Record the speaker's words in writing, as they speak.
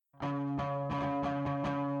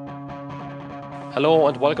Hello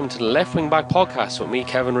and welcome to the Left Wing Back podcast with me,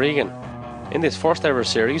 Kevin Regan. In this first ever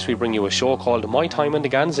series, we bring you a show called My Time in the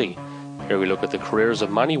Geansaí. Here we look at the careers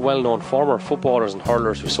of many well-known former footballers and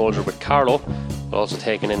hurlers who soldiered with Carlow, but also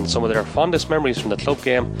taking in some of their fondest memories from the club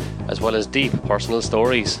game, as well as deep personal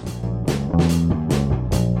stories.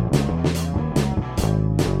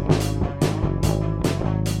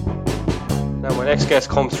 Now, my next guest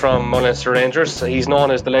comes from Munster Rangers. He's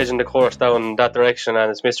known as the legend, of course, down that direction,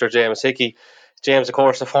 and it's Mr. James Hickey. James, of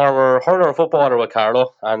course, a former hurler and footballer with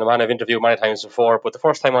Carlow, and a man I've interviewed many times before, but the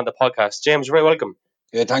first time on the podcast. James, you're very welcome.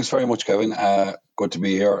 Yeah, thanks very much, Kevin. Good to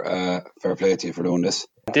be here. Fair play to you for doing this.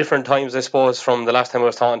 Different times, I suppose, from the last time I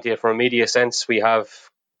was talking to you. From a media sense, we have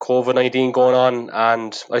COVID-19 going on,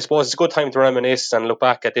 and I suppose it's a good time to reminisce and look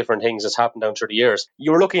back at different things that's happened down through the years.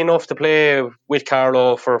 You were lucky enough to play with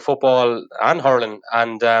Carlow for football and hurling,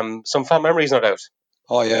 and some fond memories, no doubt.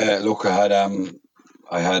 Oh yeah, look,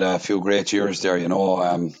 I had a few great years there.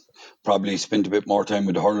 Probably spent a bit more time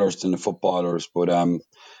with the hurlers than the footballers, but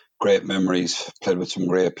great memories. Played with some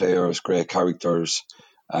great players, great characters.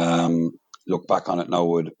 Look back on it now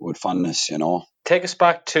with fondness. Take us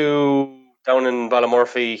back to down in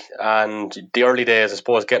Ballymurphy and the early days, I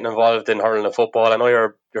suppose, getting involved in hurling and football. I know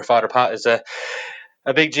your father Pat is a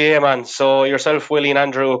big GA man, so yourself, Willie and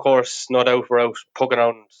Andrew, of course, no doubt, were out poking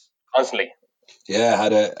around constantly. Yeah,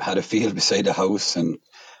 had a field beside the house and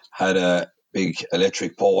had a big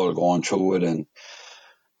electric pole going through it and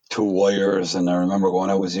two wires. And I remember going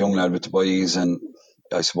out as a young lad with the boys, and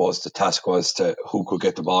I suppose the task was to who could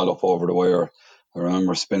get the ball up over the wire. I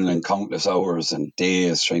remember spending countless hours and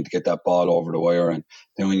days trying to get that ball over the wire, and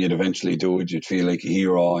then when you'd eventually do it, you'd feel like a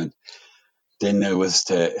hero. And then it was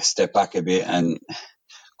to step back a bit and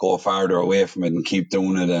go farther away from it and keep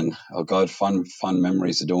doing it. And oh God, fun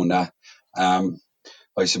memories of doing that.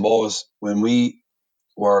 I suppose when we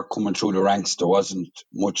were coming through the ranks, there wasn't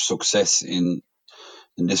much success in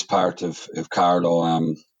this part of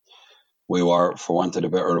Carlow. We were, for want of a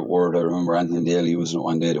better word, I remember Anthony Daly using it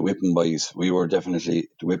one day, the whipping boys. We were definitely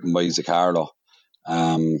the whipping boys of Carlow.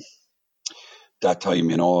 That time,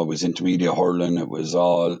 it was intermediate hurling. It was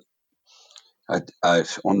all, at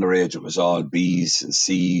underage, it was all B's and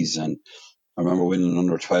C's. And I remember winning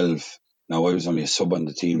under 12. Now, I was only a sub on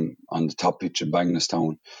the team on the top pitch in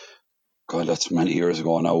Bagnallstown. God, that's many years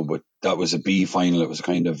ago now, but that was a B final. It was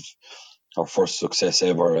kind of our first success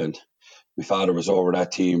ever. And my father was over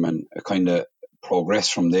that team, and it kind of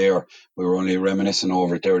progressed from there. We were only reminiscing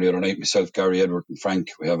over it there the other night, myself, Gary, Edward and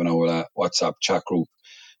Frank. We have an old WhatsApp chat group,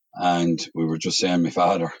 and we were just saying, my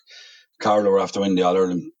father, Carlow were after winning the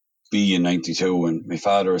All-Ireland B in 92, and my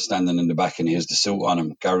father was standing in the back and he has the suit on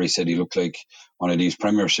him. Gary said he looked like one of these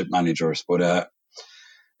Premiership managers, but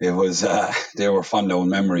it was they were fond old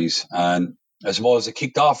memories. And I suppose it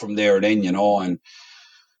kicked off from there then, and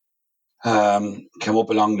came up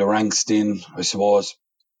along the ranks. Then I suppose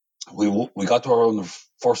we got to our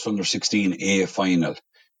first under 16A final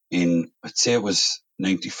in, I'd say it was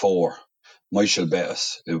 94. Michael bet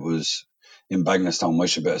us. It was in Bagnallstown.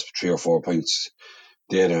 Michael bet us for 3 or 4 points.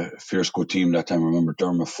 They had a fierce good team that time. I remember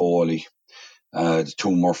Dermot Foley, the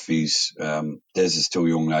two Murphys, Dez's two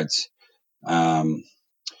young lads,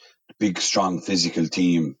 big, strong, physical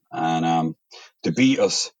team, and they beat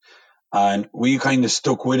us. And we kind of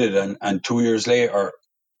stuck with it, and 2 years later,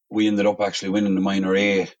 we ended up actually winning the minor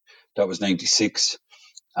A. That was 96.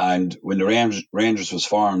 And when the Rangers was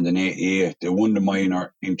formed in 88, they won the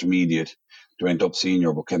minor intermediate. They went up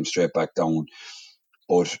senior, but came straight back down.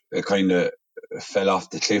 But it kind of fell off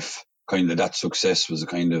the cliff. Kind of that success was a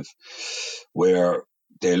kind of where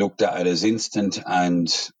they looked at it as instant,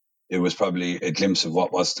 and it was probably a glimpse of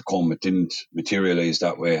what was to come. It didn't materialise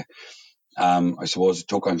that way. I suppose it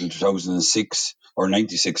took until 2006 or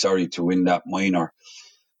 96, to win that minor.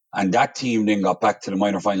 And that team then got back to the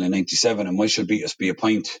minor final in 97, and Michael beat us by a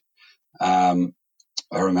point. I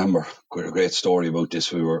remember a great story about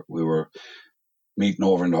this. We were meeting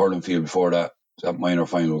over in the hurling field before that minor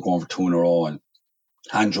final. We were going for 2 in a row, and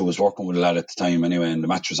Andrew was working with a lad at the time anyway, and the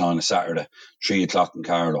match was on a Saturday, 3 o'clock in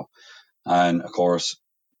Carlow. And of course,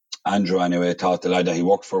 Andrew anyway thought the lad that he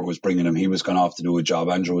worked for was bringing him. He was going off to do a job.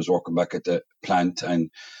 Andrew was working back at the plant, and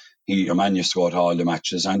your man used to go to all the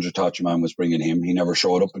matches. Andrew thought your man was bringing him. He never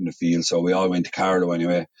showed up in the field, so we all went to Carlow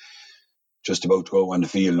anyway. Just about to go on the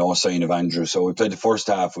field, no sign of Andrew. So we played the first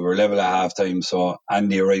half. We were level at half time. So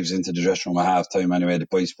Andy arrives into the dressing room at half time anyway. The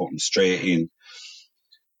boys put him straight in.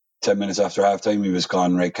 10 minutes after half time, he was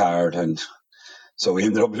gone, red card. And so we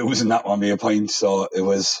ended up losing that one by a point. So it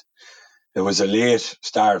was a late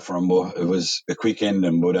start for him, but it was a quick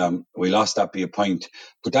ending. But we lost that by a point.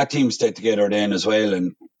 But that team stayed together then as well.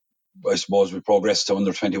 And I suppose we progressed to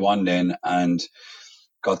under 21 then and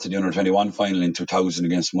got to the under 21 final in 2000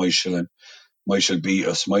 against Michael, and Michael beat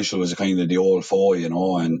us. Michael was kind of the old foe,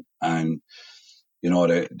 and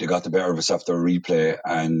they got the better of us after a replay.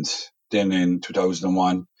 And then in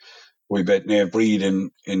 2001, we bet Nave Breed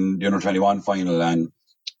in the under 21 final, and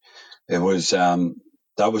it was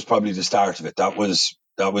that was probably the start of it. That was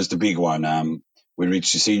the big one. We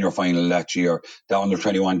reached the senior final that year. The under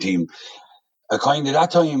 21 team. Kind of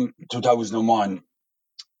that time, 2001,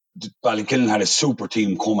 Ballinkillen had a super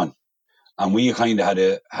team coming, and we kind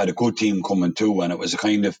of had a good team coming too. And it was a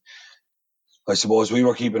kind of, I suppose, we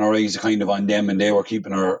were keeping our eyes kind of on them, and they were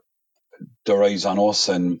keeping their eyes on us.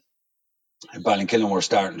 And Ballinkillen were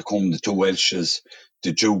starting to come. The two Welshes,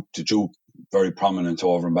 the Duke, very prominent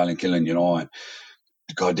over in Ballinkillen, and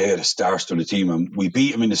God, they had a star-studded team, and we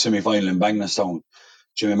beat them in the semi-final in Bagnallstown.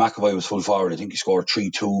 Jimmy McAvoy was full forward. I think he scored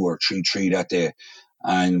 3-2 or 3-3 that day,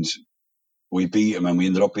 and we beat him, and we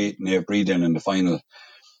ended up beating Nave Breed in the final.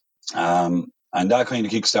 And that kind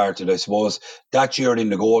of kick-started, I suppose. That year,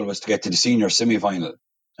 the goal was to get to the senior semi-final,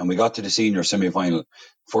 and we got to the senior semi-final.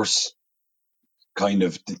 First, kind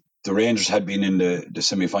of, the Rangers had been in the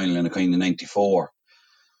semi-final in a kind of 94.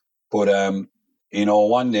 But,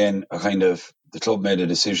 one day, the club made a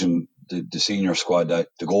decision, the senior squad, that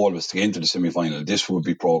the goal was to get into the semi-final. This would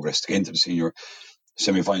be progress, to get into the senior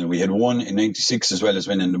semi-final. We had won in 96 as well as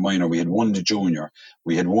winning the minor. We had won the junior.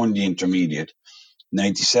 We had won the intermediate.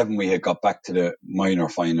 97 we had got back to the minor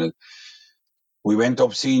final. We went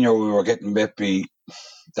up senior. We were getting beppy.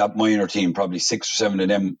 That minor team, probably 6 or 7 of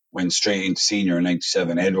them went straight into senior in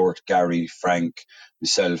 97. Edward, Gary, Frank,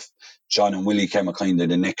 myself, John and Willie came kind of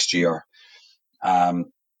the next year.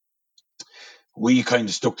 We kind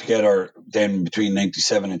of stuck together then between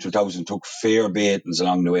 97 and 2000, took fair beatings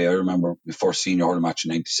along the way. I remember my first senior hurling match in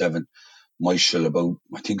 97, Michael,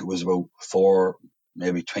 I think it was about 4,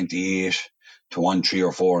 maybe 28 to 1, 3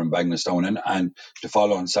 or 4 in Bagnallstown, and the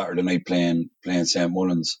following Saturday night playing St.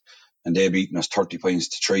 Mullins, and they beating us 30 points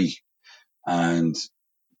to 3.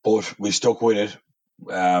 But we stuck with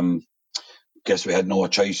it. Guess we had no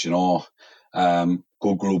choice,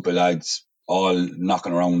 good group of lads, all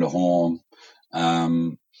knocking around the home.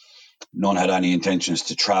 None had any intentions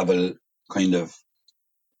to travel. Kind of,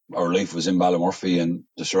 our life was in Ballymurphy and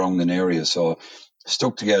the surrounding area, so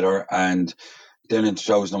stuck together. And then in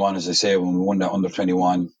 2001, as I say, when we won that under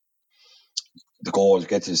 21, the goal to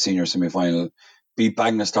get to the senior semi-final, beat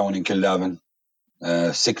Bagnallstown in Kildavin,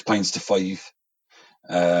 6 points to 5.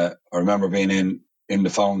 I remember being in the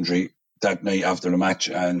Foundry that night after the match,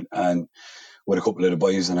 and with a couple of the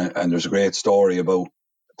boys, and there's a great story about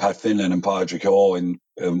Pat Finlan and Padraig Ho and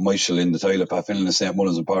Michael in the toilet. Pat Finlan and St.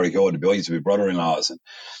 Mullins and Padraig Ho, the boys would be brother-in-laws, and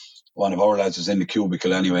one of our lads was in the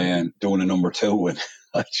cubicle anyway and doing a number 2, and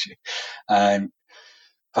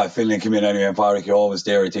Pat Finlan came in anyway, and Padraig Ho was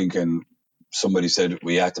there, I think, and somebody said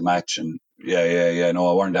we had to match, and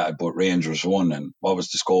no, I weren't that, but Rangers won. And what was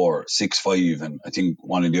the score? 6-5, and I think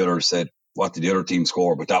one of the others said, what did the other team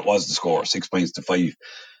score? But that was the score, 6 points to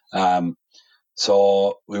 5.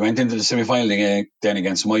 So we went into the semi-final then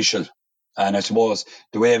against Michael, and I suppose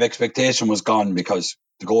the way of expectation was gone, because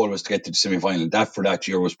the goal was to get to the semi-final. That for that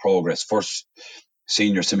year was progress. First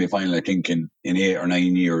senior semi-final, I think, in 8 or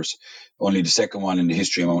 9 years. Only the second one in the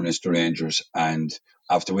history of Mount Leinster Rangers, and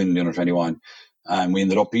after winning the under 21. And we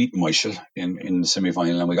ended up beating Michael in the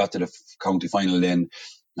semi-final, and we got to the county final then,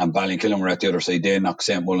 and Ballinkillen were at the other side. They knocked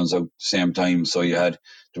St. Mullins out at the same time, so there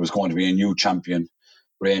was going to be a new champion,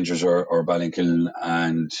 Rangers or Ballinkillen,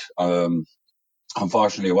 and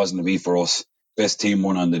unfortunately it wasn't to be for us. Best team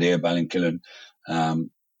won on the day, Ballinkillen.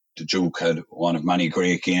 The Duke had one of many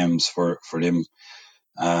great games for them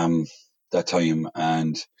that time,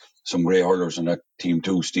 and some great hurlers on that team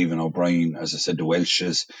too. Stephen O'Brien, as I said, the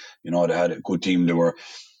Welshes, they had a good team. They were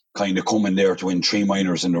kind of coming there to win 3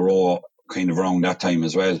 minors in a row, kind of around that time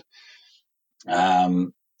as well.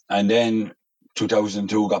 And then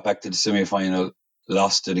 2002 got back to the semi-final,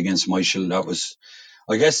 lost it against Michael. That was,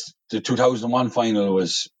 I guess, the 2001 final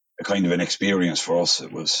was a kind of an experience for us.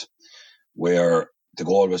 It was where the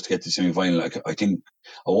goal was to get to the semi-final. I think,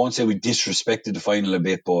 I won't say we disrespected the final a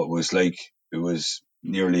bit, but it was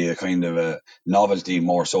nearly a kind of a novelty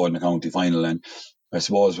more so in the county final. And I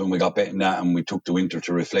suppose when we got betting that and we took the winter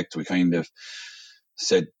to reflect, we kind of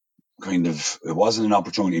said, it wasn't an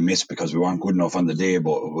opportunity missed because we weren't good enough on the day,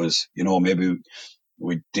 but it was, maybe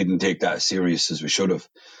we didn't take that as serious as we should have.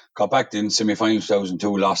 Got back in semi-final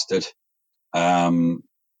 2002, lost it.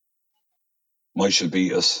 Michael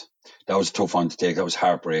beat us. That was a tough one to take. That was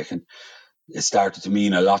heartbreaking. It started to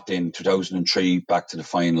mean a lot in 2003, back to the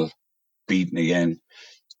final, beaten again.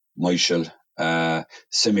 Michael,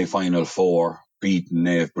 semi-final 4, beating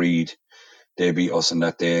Nave Breed. They beat us on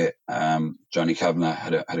that day. Johnny Kavanagh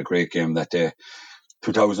had a great game that day.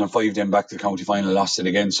 2005, then back to the county final, lost it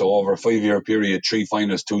again. So over a 5-year period, 3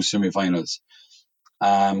 finals, 2 semi-finals.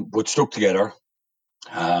 But stuck together,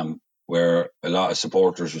 where a lot of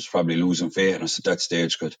supporters was probably losing faith in us at that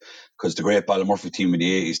stage, because the great Ballymurphy team in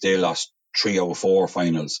the 80s, they lost 3 out of 4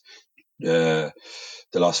 finals. They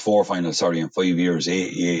lost 4 finals, in 5 years,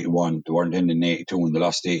 80, 81. They weren't in 82, and they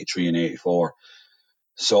lost 83 and 84.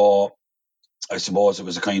 So I suppose it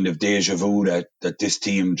was a kind of deja vu that this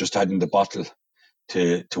team just hadn't the bottle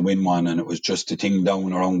to win one, and it was just the thing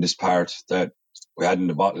down around this part that we hadn't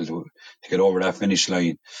the bottle to get over that finish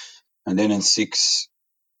line. And then in 6,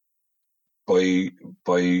 by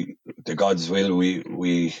the God's will,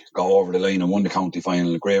 we got over the line and won the county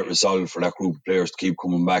final. A great resolve for that group of players to keep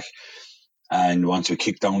coming back. And once we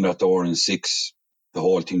kicked down that door in 6, the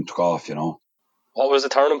whole thing took off, What was the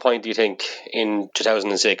turning point, do you think, in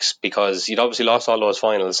 2006? Because you'd obviously lost all those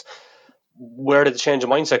finals. Where did the change of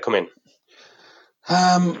mindset come in?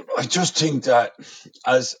 I just think that,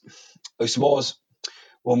 as I suppose,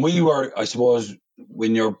 when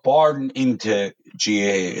you're born into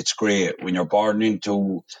GA, it's great. When you're born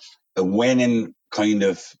into a winning kind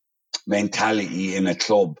of mentality in a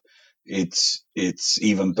club, it's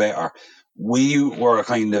even better. We were a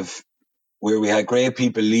kind of where we had great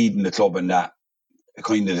people leading the club, and that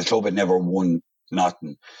kind of the club had never won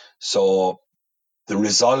nothing. So the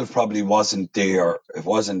resolve probably wasn't there. It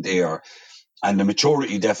wasn't there. And the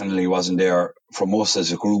maturity definitely wasn't there from us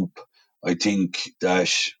as a group. I think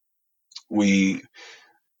that we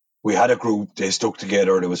had a group, they stuck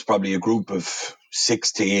together. There was probably a group of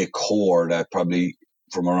 6 to 8 core that probably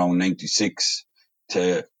from around 96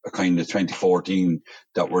 to a kind of 2014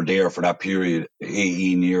 that were there for that period,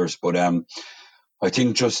 18 years. But I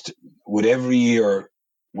think just with every year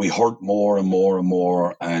we hurt more and more and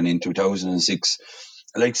more. And in 2006,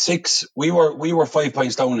 like 6, we were 5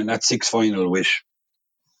 points down in that 6 final, which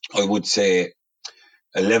I would say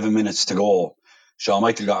 11 minutes to go. Sean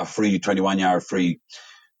Michael got a free 21-yard free,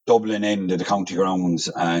 Dublin end of the county grounds,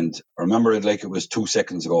 and I remember it like it was 2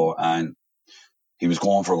 seconds ago, and he was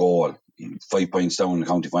going for a goal. 5 points down in the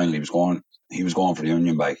county final, he was going for the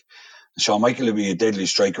onion bag. Sean Michael would be a deadly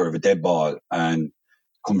striker of a dead ball and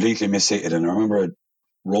completely miss it. And I remember it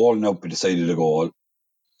rolling up at the side of the goal.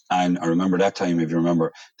 And I remember that time, if you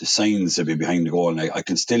remember, the signs that be behind the goal, and I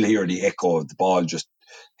can still hear the echo of the ball just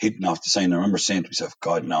hitting off the sign. I remember saying to myself,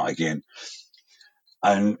 God, not again.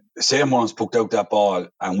 And St. Mullins poked out that ball,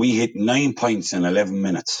 and we hit 9 points in 11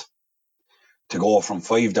 minutes to go from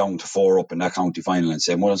 5 down to 4 up in that county final. And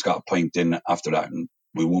St. Mullins got a point in after that, and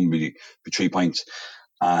we won by 3 points.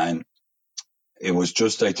 And it was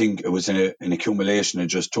just, I think it was an accumulation of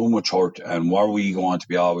just too much hurt. And were we going to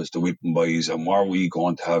be always the whipping boys, and were we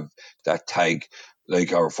going to have that tag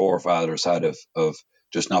like our forefathers had of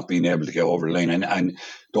just not being able to get over the line? And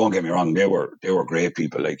don't get me wrong, they were great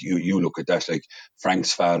people. Like you look at that, like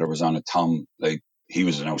Frank's father was on it, Tom, like he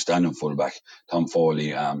was an outstanding fullback, Tom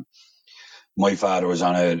Foley. My father was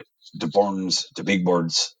on it, the Burns, the Big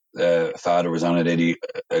Birds. Father was on it, Eddie,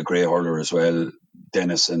 a great hurler as well.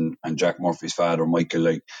 Dennis and Jack Murphy's father, Michael,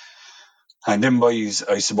 like, and them boys,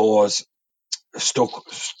 I suppose, stuck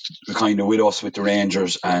kind of with us with the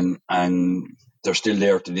Rangers, and they're still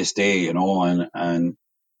there to this day, and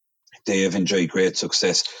they have enjoyed great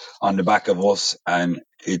success on the back of us. And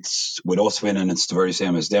it's with us winning, it's the very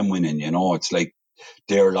same as them winning. It's like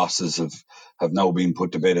their losses have now been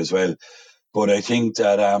put to bed as well. But I think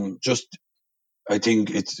that I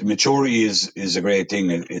think it's maturity is a great thing.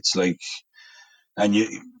 It's like, and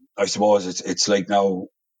I suppose it's like now,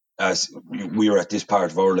 as we are at this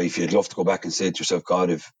part of our life, you'd love to go back and say to yourself, God,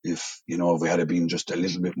 if we had been just a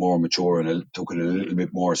little bit more mature and took it a little bit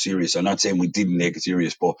more serious. I'm not saying we didn't take it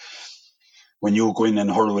serious, but when you go in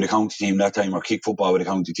and hurl with a county team that time, or kick football with a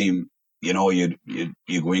county team, you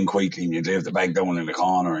go in quietly and you'd leave the bag down in the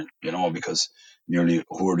corner, and because nearly,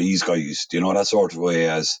 who are these guys? That sort of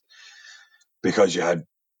way, because you had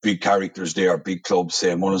big characters there, big clubs,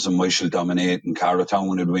 say Mullins and Michael dominate, and Carlowtown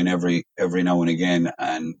would win every now and again,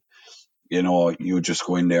 and you just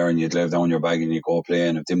go in there and you'd lay down your bag and you go play,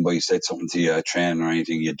 and if them boys said something to you at train or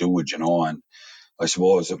anything, you do it, and I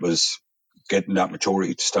suppose it was getting that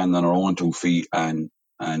maturity to stand on our own 2 feet and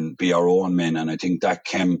be our own men, and I think that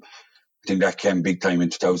came big time in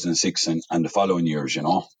 2006 and the following years,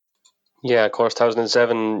 Yeah, of course,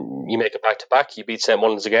 2007, you make it back-to-back, you beat St.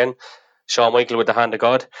 Mullins again, Shawn Michael with the hand of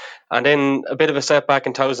God. And then a bit of a setback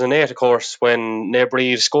in 2008, of course, when Nave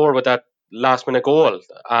Breed scored with that last-minute goal.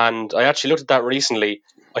 And I actually looked at that recently,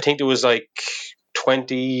 I think there was like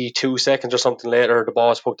 22 seconds or something later, the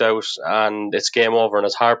ball's poked out and it's game over and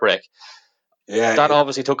it's heartbreak. Yeah, That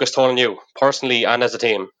obviously took its toll on you, personally and as a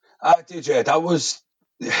team. did you? That was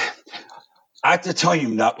at the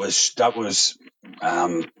time. That was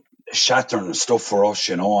shattering stuff for us,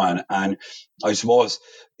 and I suppose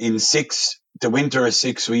in the winter of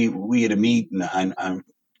 6, we had a meeting, and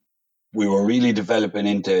we were really developing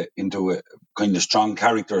into a kind of strong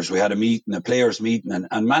characters. We had a players meeting,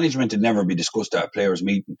 and management had never been discussed at a players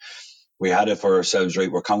meeting. We had it for ourselves,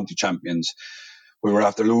 right? We're county champions. We were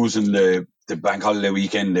after losing the bank holiday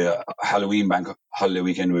weekend, the Halloween bank holiday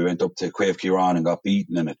weekend. We went up to Quaeve Kieran and got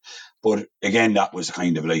beaten in it. But again, that was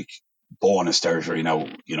kind of like bonus territory. Now,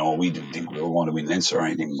 we didn't think we were going to win Leinster or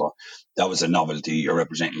anything, but that was a novelty. You're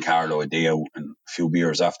representing Carlow a day out and a few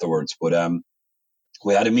beers afterwards. But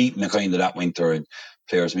we had a meeting kind of that winter, and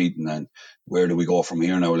players meeting, and where do we go from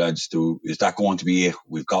here now, lads? Is that going to be it?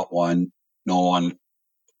 We've got one. No one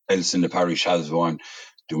else in the parish has one.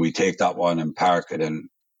 Do we take that one and park it and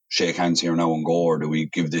shake hands here now and go, or do we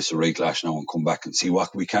give this a right lash now and come back and see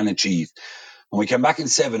what we can achieve? And we came back in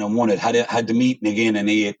 7 and won it. Had the meeting again in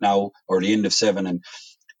 8 now, or the end of 7, and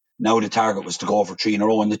now the target was to go for 3 in a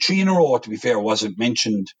row. And the 3 in a row, to be fair, wasn't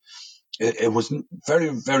mentioned. It was very,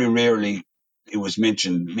 very rarely it was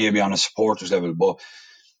mentioned, maybe on a supporters level. But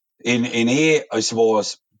in 8, I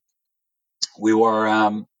suppose we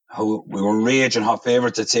were raging hot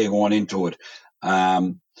favourites, I'd say, going into it.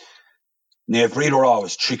 Nave Breed were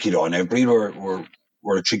always tricky though. Nave Breed were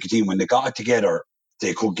a tricky team. When they got it together,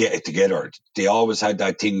 they could get it together. They always had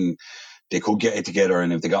that thing, they could get it together,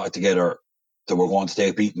 and if they got it together, they were going to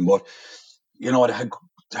take beating. But,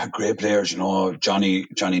 they had great players, Johnny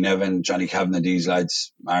Nevin, Johnny Kavanagh, these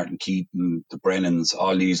lads, Martin Keaton, the Brennans,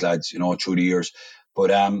 all these lads, through the years.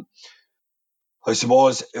 But I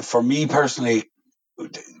suppose for me personally,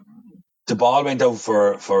 the ball went out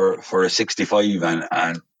for a 65,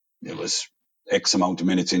 and it was X amount of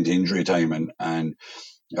minutes into injury time, and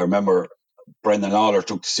I remember Brendan Lawler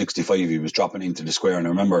took the 65. He was dropping into the square, and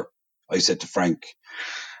I remember I said to Frank,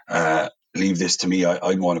 leave this to me.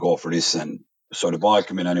 I want to go for this. And so the ball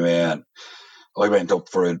came in anyway, and I went up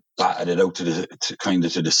for it, batted it out to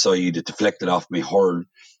the side. It deflected off me, hurled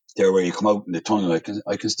there where you come out in the tunnel.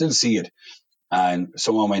 I can still see it. And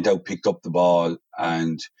someone went out, picked up the ball,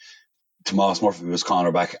 and Tomas Murphy was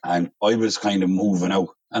cornerback, and I was kind of moving out,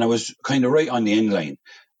 and I was kind of right on the end line,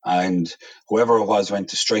 and whoever it was went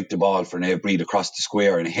to strike the ball for Nave Breed across the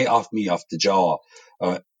square, and it hit off me off the jaw,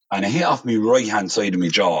 and it hit off me right hand side of my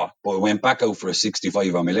jaw, but it went back out for a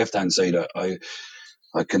 65 on my left hand side.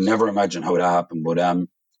 I can never imagine how that happened, but and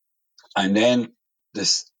then the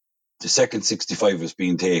second 65 was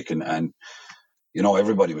being taken, and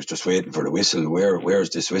everybody was just waiting for the whistle.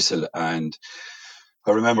 Where's this whistle? And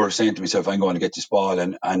I remember saying to myself, I'm going to get this ball,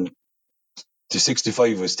 and the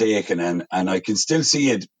 65 was taken, and I can still see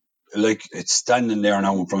it, like it's standing there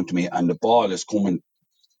now in front of me, and the ball is coming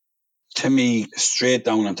to me straight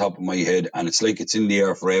down on top of my head, and it's like it's in the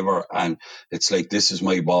air forever, and it's like this is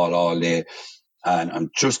my ball all day, and I'm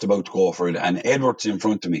just about to go for it, and Edward's in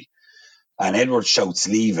front of me, and Edward shouts,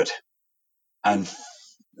 leave it. And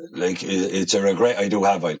like, it's a regret I do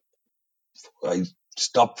have. I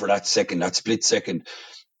stopped for that split second,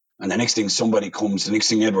 and the next thing somebody comes, the next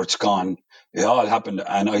thing Edward's gone. It all happened,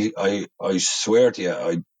 and I swear to you,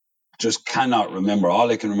 I just cannot remember.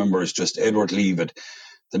 All I can remember is just Edward leave it.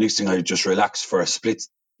 The next thing, I just relaxed for a split,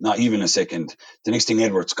 not even a second. The next thing,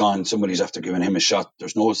 Edward's gone. Somebody's after giving him a shot.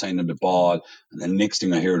 There's no sign of the ball. And the next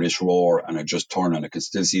thing, I hear this roar, and I just turn, and I can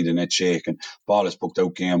still see the net shaking. Ball is poked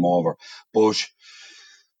out, game over. But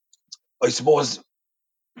I suppose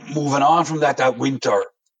moving on from that winter,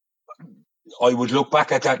 I would look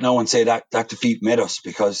back at that now and say that defeat met us,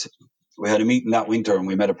 because we had a meeting that winter and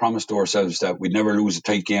we made a promise to ourselves that we'd never lose a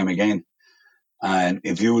tight game again. And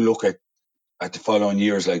if you look at the following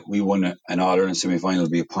years, like, we won an All-Ireland semi-final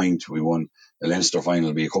be a point, we won a Leinster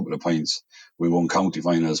final be a couple of points, we won county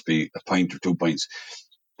finals be a point or 2 points.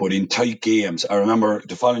 But in tight games, I remember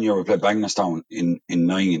the following year we played Bagnasstown in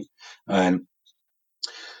 9, and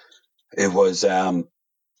it was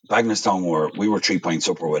Bagnasstown where we were 3 points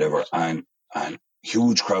up or whatever, and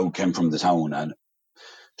huge crowd came from the town, and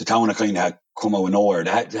the town had kind of had come out of nowhere.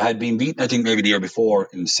 They had been beaten, I think, maybe the year before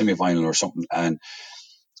in the semi-final or something, and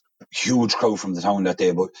huge crowd from the town that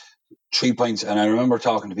day, but 3 points. And I remember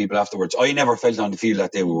talking to people afterwards. I never felt on the field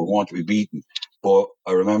that day we were going to be beaten, but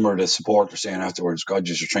I remember the supporters saying afterwards, God,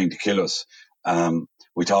 you're trying to kill us.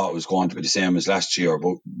 We thought it was going to be the same as last year,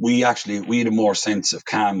 but we had a more sense of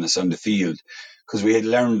calmness on the field, because we had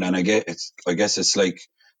learned, and I guess it's like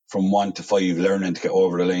from 1 to 5, learning to get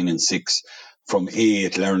over the line in 6, from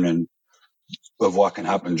 8, learning of what can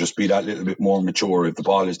happen, just be that little bit more mature. If the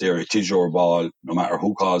ball is there, it is your ball, no matter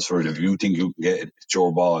who calls for it. If you think you can get it, it's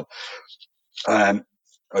your ball. I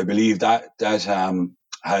believe that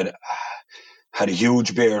had a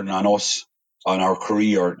huge bearing on us, on our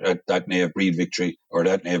career, at that Naomh Bríd victory or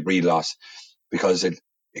that Naomh Bríd loss, because it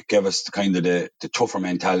gave us the tougher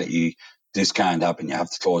mentality. This can't happen. You have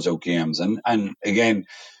to close out games. And again,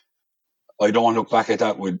 I don't look back at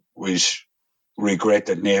that with regret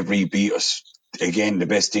that Naomh Bríd beat us. Again, the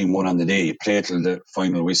best team won on the day. You play till the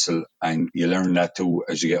final whistle, and you learn that too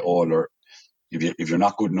as you get older. If you're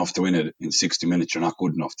not good enough to win it in 60 minutes, you're not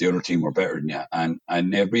good enough. The other team were better than you. And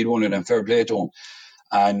Naomh Bríd won it, and fair play to them.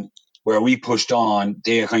 And where we pushed on,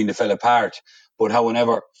 they kind of fell apart. But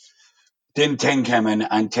however, then 10 came in,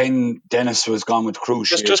 and 10, Dennis was gone with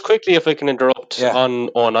crucial. Just quickly, if I can interrupt on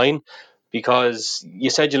 09, because you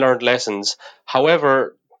said you learned lessons.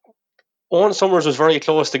 However, Owen Summers was very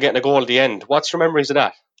close to getting a goal at the end. What's your memories of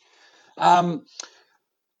that? I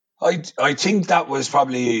think that was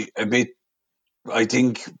probably a bit. I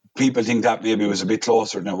think people think that maybe was a bit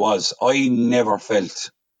closer than it was. I never felt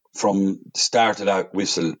from the start of that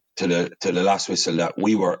whistle to the last whistle that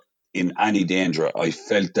we were in any danger. I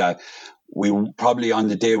felt that we probably on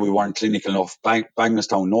the day we weren't clinical enough.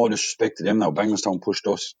 Bagenalstown, no disrespect to them now, Bagenalstown pushed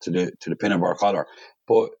us to the pin of our collar,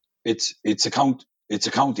 but it's a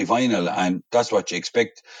county final, and that's what you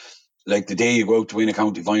expect. Like the day you go out to win a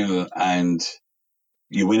county final and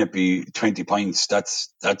you win it by 20 points, that's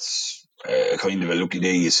kind of a lucky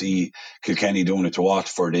day. You see Kilkenny doing it to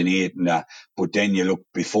Watford in 8 and that, but then you look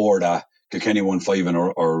before that, Kilkenny won 5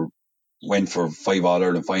 or went for 5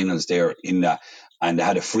 All-Ireland finals there in that, and they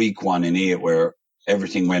had a freak one in 8 where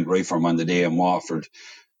everything went right for them on the day, and Watford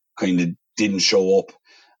kind of didn't show up.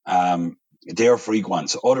 They're freak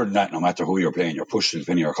ones. Other than that, no matter who you're playing, you're pushed to the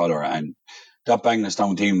pin of your collar, and that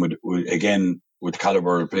Bagenalstown team would again, with the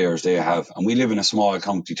calibre of players they have, and we live in a small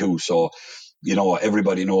county too, so you know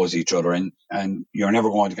everybody knows each other, and you're never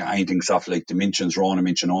going to get anything soft like the Minchins, Rona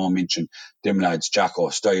Minchin, Owen Minchin, them lads, Jacko,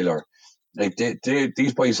 Styler. Like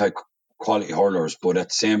these boys had quality hurlers, but at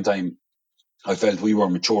the same time, I felt we were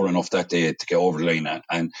mature enough that day to get over the line,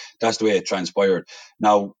 and that's the way it transpired.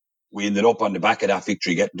 Now, we ended up on the back of that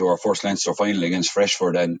victory, getting to our first Leinster final against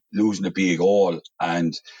Freshford and losing a big goal.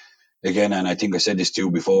 And again, and I think I said this to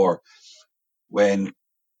you before, when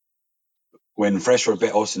Freshford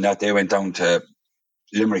bet us and that, they went down to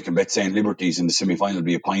Limerick and bet St. Liberties in the semi-final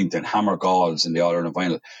be a point and hammer Galls in the All-Ireland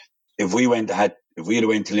final. If we had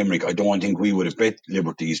went to Limerick, I don't think we would have bet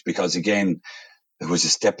Liberties, because again, it was a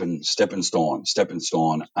stepping stone,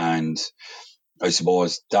 and I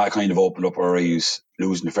suppose that kind of opened up our eyes,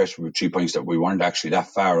 losing the Freshford with 3 points, that we weren't actually that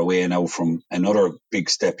far away now from another big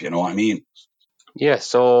step, you know what I mean? Yeah,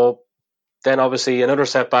 so then obviously another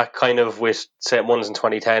setback kind of with St. Mullins in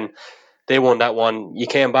 2010. They won that one. You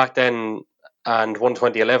came back then and won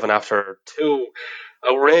 2011 after 2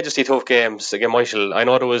 outrageously tough games against Michael. I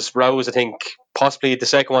know there was rows, I think, possibly the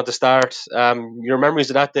second one to start. Your memories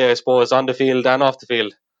of that day, I suppose, on the field and off the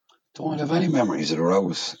field? Don't have any memories of the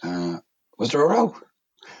rows. Was there a row?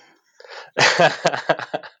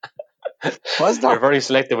 Was there? You're very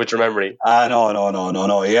selective with your memory.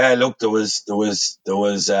 No. Yeah, look, there was.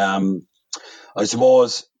 I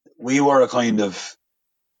suppose we were a kind of.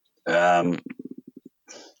 I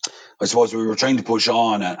suppose we were trying to push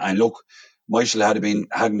on, and look, Michael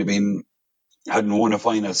hadn't won a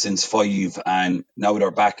final since 5, and now they're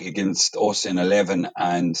back against us in 11,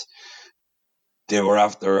 and they were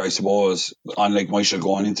after, I suppose, unlike Michael,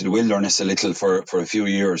 going into the wilderness a little for a few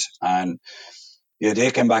years, and yeah,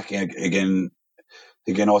 they came back again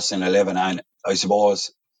us in 11, and I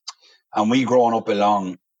suppose, and we growing up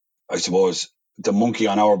along, I suppose the monkey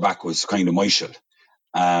on our back was kind of Michael,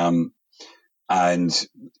 and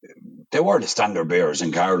they were the standard bearers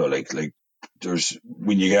in Carlow. Like there's,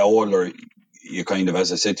 when you get older, you kind of,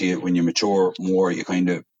 as I said to you, when you mature more, you kind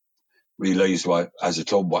of realise as a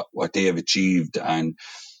club what they have achieved, and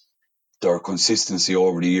their consistency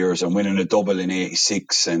over the years, and winning a double in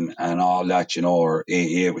 86 and all that, you know, or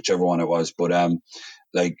 88, whichever one it was. But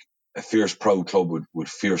like a fierce, proud club with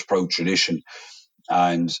fierce, proud tradition.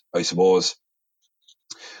 And I suppose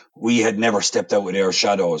we had never stepped out of their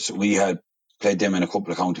shadows. We had played them in a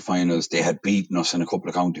couple of county finals. They had beaten us in a couple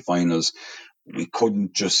of county finals. We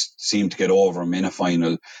couldn't just seem to get over them in a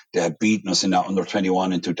final. They had beaten us in that under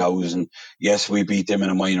 21 in 2000. Yes, we beat them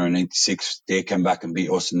in a minor in 96. They came back and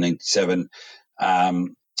beat us in 97.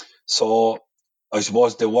 So I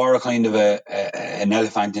suppose they were a kind of an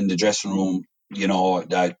elephant in the dressing room, you know,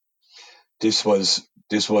 that this was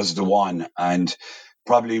this was the one. And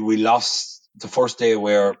probably we lost the first day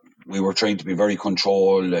where we were trying to be very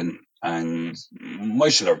controlled, and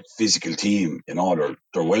Michel are a physical team, they're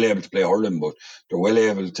well able to play hurling, but they're well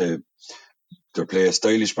able to play a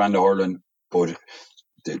stylish brand of hurling, but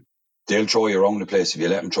they'll throw you around the place if you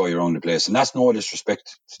let them throw you around the place. And that's no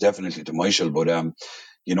disrespect definitely to Michel, but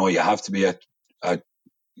you have to be at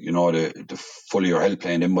the full of your head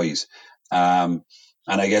playing them boys. And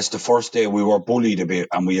I guess the first day we were bullied a bit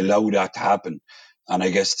and we allowed that to happen. And I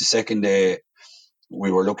guess the second day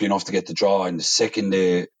we were lucky enough to get the draw. And the second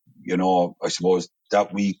day, I suppose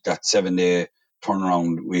that week, that 7-day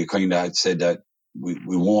turnaround, we kind of had said that we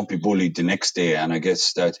won't be bullied the next day. And I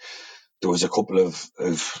guess that there was a couple of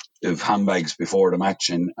handbags before the match,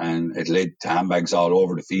 and it led to handbags all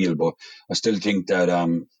over the field. But I still think that,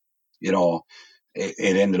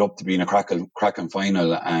 it ended up to being a cracking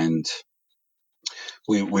final, and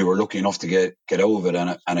we were lucky enough to get out of it.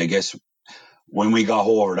 And I guess when we got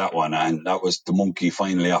over that one, and that was the monkey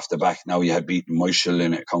finally off the back. Now you had beaten Michel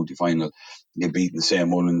in a county final, you had beaten St.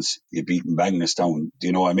 Mullins, you had beaten Bagnestown. Do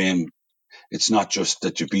you know what I mean? It's not just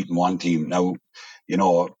that you've beaten one team. Now,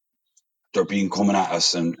 they're being coming at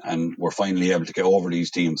us, and we're finally able to get over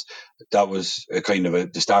these teams. That was a kind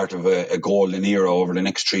of the start of a golden era over the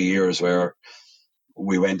next 3 years, where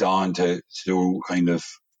we went on to do kind of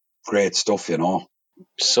great stuff,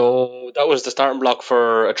 So that was the starting block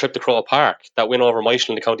for a trip to Croke Park, that win over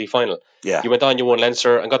Michel in the county final. Yeah. You went on, you won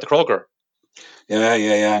Leinster and got the Croker. Yeah,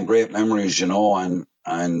 and great memories, and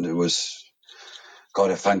it was got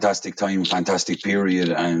a fantastic time, fantastic period,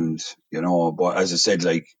 and but as I said,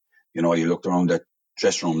 you looked around that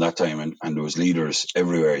dressing room that time, and there was leaders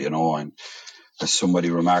everywhere, and as somebody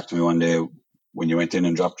remarked to me one day, when you went in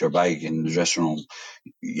and dropped your bag in the dressing room,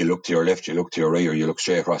 you looked to your left, you looked to your right, or you looked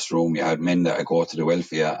straight across the room. You had men that go to the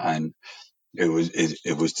welfare, and it was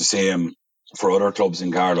the same for other clubs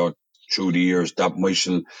in Carlow through the years. That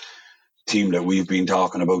Michel team that we've been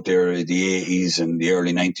talking about there, the 80s and the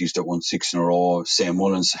early 90s, that won 6 in a row. St.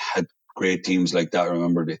 Mullins had great teams like that. I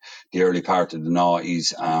remember the early part of the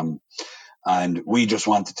 90s. And we just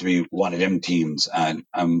wanted to be one of them teams. And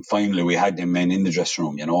finally we had them men in the dressing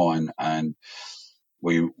room, and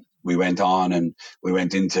we went on and we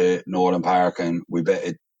went into Nolan Park and we bet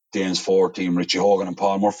a Danes 4 team. Richie Hogan and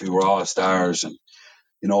Paul Murphy were all stars, and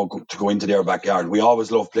to go into their backyard. We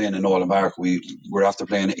always loved playing in Nolan Park. We were after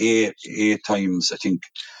playing eight times. I think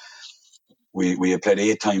we had played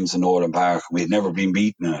 8 times in Nolan Park. We had never been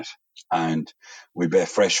beaten in it, and we bet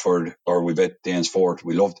Freshford, or we bet Danes 4.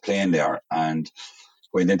 We loved playing there, and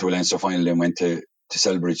went into a Leinster final. Then went to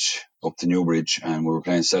Selbridge, up to Newbridge, and we were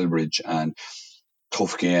playing Selbridge, and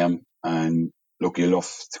tough game, and lucky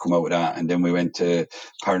enough to come out with that. And then we went to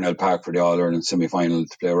Parnell Park for the All-Ireland semi-final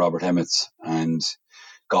to play Robert Hemmets, and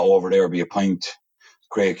got over there by a pint.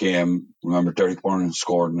 Great game. Remember Derek Byrne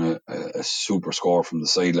scored a super score from the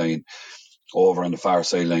sideline, over on the far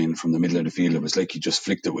sideline from the middle of the field. It was like he just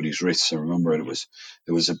flicked it with his wrists. I remember it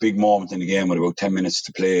was a big moment in the game with about 10 minutes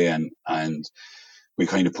to play, and we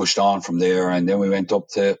kind of pushed on from there. And then we went up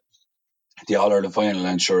to the All-Ireland final,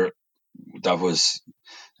 and sure, that was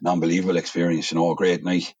an unbelievable experience, a great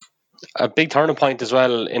night. A big turning point as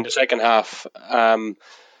well in the second half.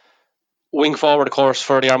 Wing forward, of course,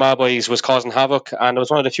 for the Armagh boys was causing havoc, and it was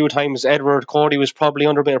one of the few times Edward Cody was probably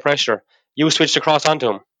under a bit of pressure. You switched across onto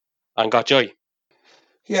him and got joy.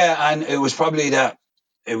 Yeah, and it was probably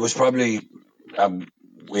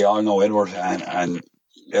we all know Edward and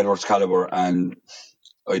Edward's calibre, and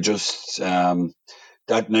I just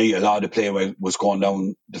that night a lot of the play was going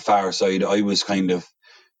down the far side. I was kind of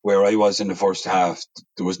where I was in the first half.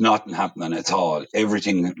 There was nothing happening at all.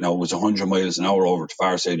 Everything was 100 miles an hour over the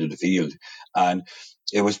far side of the field, and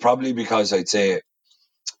it was probably because I'd say,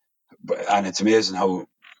 and it's amazing how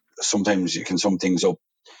sometimes you can sum things up.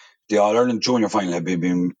 The All-Ireland junior final had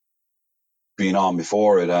been on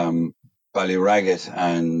before it. Ballyragget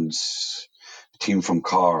and a team from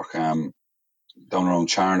Cork, down around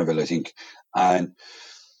Charneville, I think, and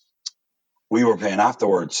we were playing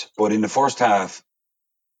afterwards. But in the first half,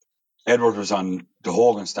 Edward was on the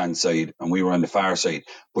Hogan stand side and we were on the far side,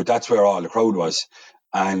 but that's where all the crowd was.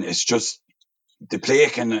 And it's just, the play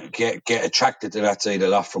can get attracted to that side a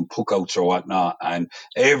lot from puckouts or whatnot, and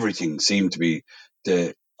everything seemed to be,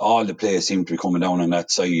 all the play seemed to be coming down on that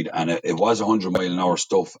side, and it was 100 mile an hour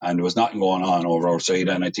stuff, and there was nothing going on over our side.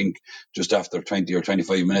 And I think just after 20 or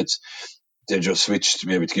 25 minutes they just switched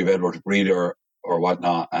maybe to give Edward a breather or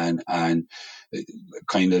whatnot, and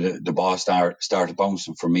kind of the ball started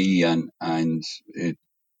bouncing for me, and it,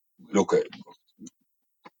 look,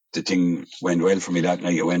 the thing went well for me that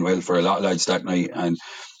night. It went well for a lot of lads that night, and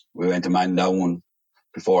we went a man down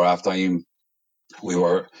before half time. We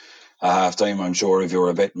were at half time. I'm sure if you were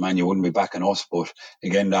a betting man, you wouldn't be backing us. But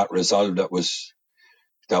again, that resolve that was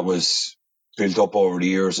built up over the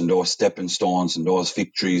years, and those stepping stones and those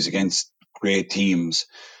victories against great teams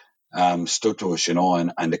stood to us,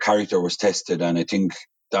 and the character was tested, and I think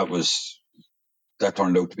that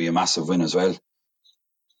turned out to be a massive win as well.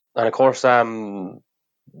 And of course, the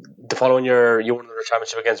following year, you won the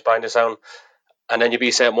championship against Bandystown, and then you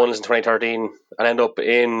beat St. Mullins in 2013 and end up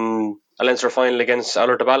in a Leinster final against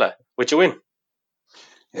Alert which you win.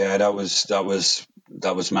 Yeah, that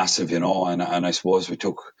was massive, and I suppose we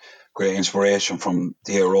took great inspiration from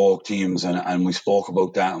the heroic teams, and we spoke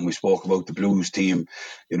about that, and we spoke about the Blues team,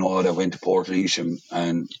 that went to Port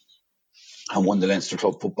and won the Leinster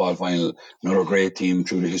Club football final. Another great team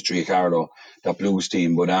through the history of Carlow, that Blues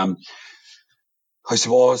team. But I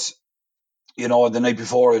suppose, the night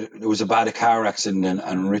before there was a bad car accident,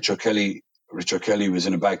 and Richard Kelly was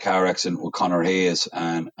in a bad car accident with Conor Hayes,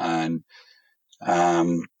 and I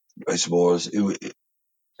suppose it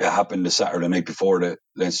happened the Saturday night before the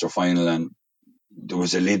Leinster final, and there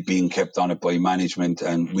was a lid being kept on it by management,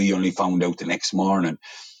 and we only found out the next morning.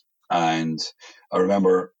 And I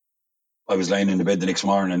remember I was lying in the bed the next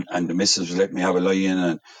morning, and the missus was letting me have a lie in,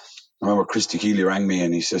 and I remember Christy Keeley rang me,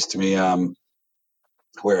 and he says to me,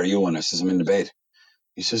 "Where are you?" And I says, "I'm in the bed."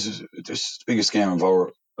 He says, "This is the biggest game of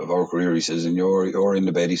our career." He says, "And you're in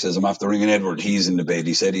the bed." He says, "I'm after ringing Edward. He's in the bed."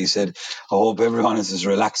 He said, "I hope everyone is as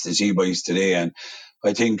relaxed as he boys today." And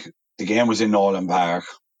I think the game was in Nolan Park.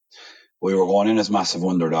 We were going in as massive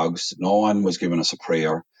underdogs. No one was giving us a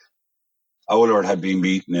prayer. Oulard had been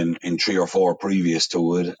beaten in 3 or 4 previous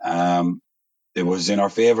to it. It was in our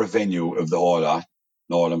favourite venue of the whole lot,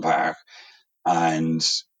 Nolan Park. And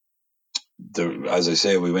as I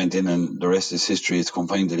say, we went in, and the rest is history. It's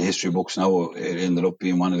confined to the history books now. It ended up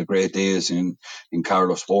being one of the great days in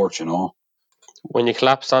Carlow sports, When you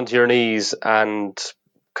collapsed onto your knees and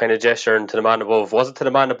kind of gesturing to the man above, was it to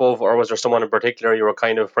the man above, or was there someone in particular you were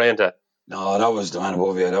kind of praying to? No, that was the man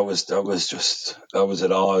above you. That was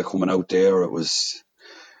it all coming out there. It was,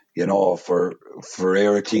 for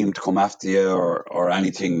a team to come after you or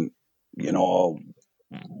anything,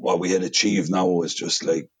 what we had achieved now was just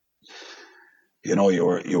like,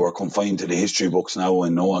 you were confined to the history books now,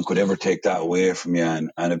 and no one could ever take that away from you.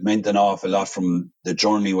 And it meant an awful lot from the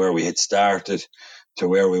journey where we had started to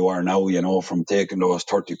where we were now, from taking those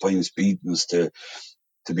 30 points beatings to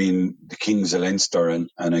being the kings of Leinster. And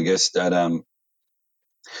I guess that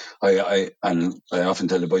I often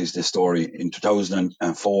tell the boys this story. In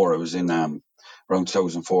 2004, I was in around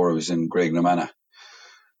 2004, I was in Graignamanagh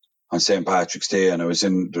on St. Patrick's Day, and there's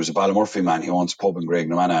a Ballymurphy man, he owns a pub in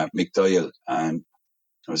Graignamanagh, Mick Doyle, and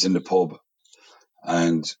I was in the pub,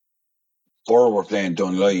 and Borough were playing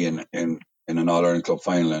Dunley in an All-Ireland Club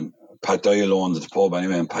final, and Pat Doyle owned the pub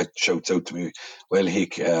anyway, and Pat shouts out to me, "Well,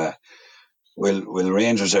 Hick, will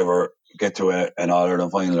Rangers ever get to an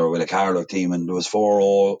All-Ireland final, or will a Carlow team?" And there was 4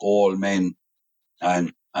 old men,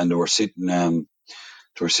 and they were sitting at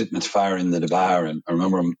the far end of the bar, and I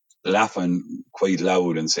remember them laughing quite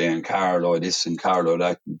loud and saying, "Carlow this and Carlow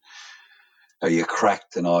that, and are you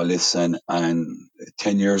cracked and all this?" And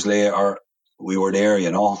 10 years later, we were there,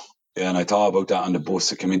 and I thought about that on the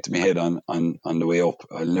bus. It came into my head on the way up.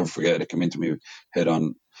 I'll never forget it. It came into my head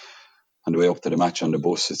on the way up to the match on the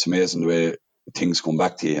bus. It's amazing the way things come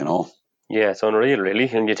back to you, Yeah, it's unreal, really.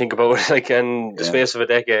 And you think about it, like in the space of a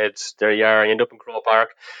decade, there you are, you end up in Croke Park,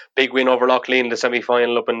 big win over Loughlin in the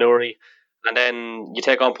semi-final up in Newry, and then you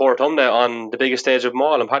take on Port Humna on the biggest stage of them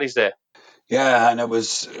all on Paddy's Day. Yeah, and it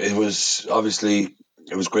was obviously,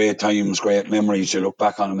 it was great times, great memories. You look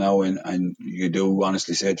back on them now, and you do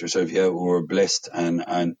honestly say to yourself, "Yeah, we were blessed,"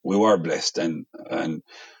 and we were blessed, and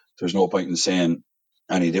there's no point in saying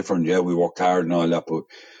any different. Yeah, we worked hard and all that, but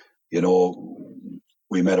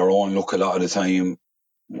we made our own luck a lot of the time.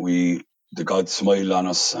 The gods smiled on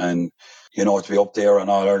us, and to be up there on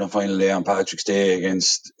All Ireland final day on Patrick's Day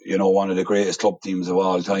against one of the greatest club teams of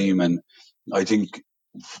all time, and I think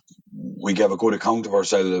we gave a good account of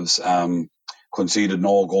ourselves. Conceded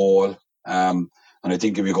no goal, and I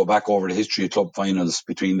think if you go back over the history of club finals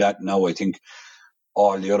between that and now, I think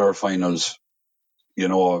all the other finals,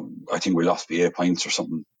 I think we lost by 8 points or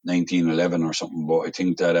something, 19-11 or something. But I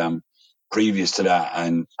think that previous to that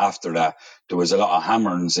and after that, there was a lot of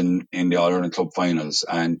hammerings in the All Ireland Club finals.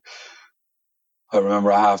 And I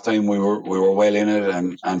remember at half time we were well in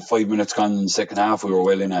it, and 5 minutes gone in the second half, we were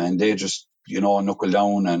well in it, and they just knuckle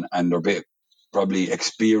down, and their bit probably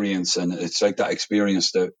experience, and it's like that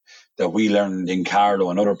experience that that we learned in Carlow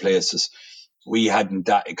and other places, we hadn't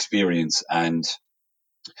that experience, and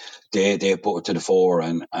they put it to the fore,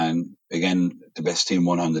 and again the best team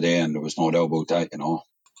won on the day, and there was no doubt about that, you know.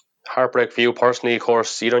 Heartbreak for you personally, of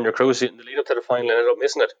course. You done your cruise in the lead up to the final and ended up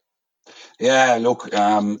missing it. Yeah, look,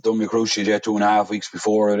 done my cruise sheet 2.5 weeks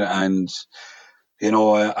before it, and you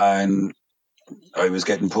know, and I was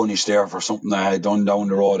getting punished there for something I had done down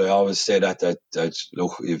the road. I always say that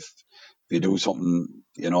look, if you do something,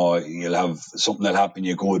 you know, you'll have something that'll happen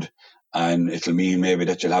you good, and it'll mean maybe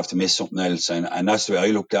that you'll have to miss something else, and that's the way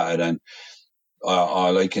I looked at it. And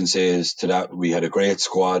all I can say is to that, we had a great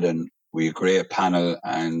squad and we had a great panel,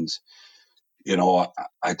 and you know,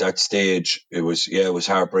 at that stage it was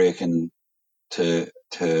heartbreaking to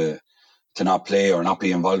not play or not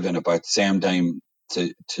be involved in it, but at the same time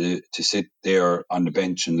to sit there on the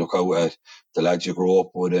bench and look out at the lads you grew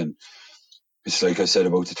up with, and it's like I said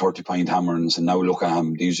about the 30-point hammerings, and now look at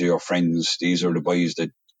them, these are your friends, these are the boys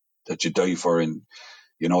that you die for, and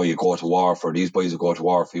you know, you go to war for. These boys will go to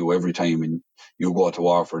war for you every time, and you go to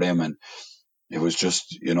war for them. And it was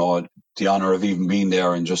just, you know, the honour of even being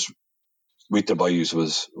there and just with the boys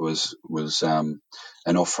was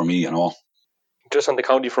enough for me, you know. Just on the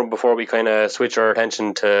county front before we kind of switch our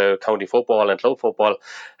attention to county football and club football,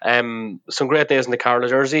 some great days in the Carlow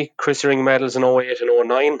jersey. Chris Ring medals in 08 and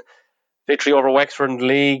 09. Victory over Wexford in the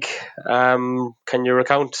league. Can you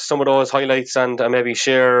recount some of those highlights and maybe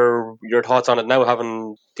share your thoughts on it now,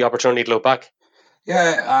 having the opportunity to look back?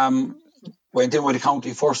 Yeah, went in with the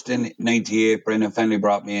county first in '98. Brendan Fennelly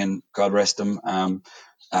brought me in, God rest him. And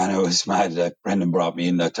I was mad that Brendan brought me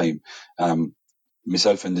in that time.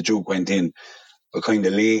 Myself and the Duke went in kind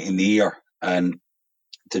of late in the year, and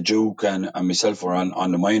the Duke and myself were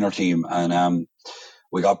on the minor team, and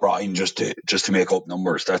we got brought in just to make up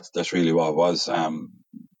numbers. That's really what it was,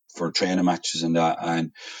 for training matches and that.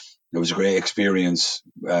 And it was a great experience.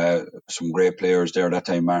 Some great players there that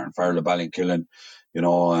time, Martin Farrell, Ballinkillen, you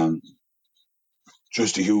know.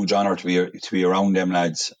 Just a huge honour to be around them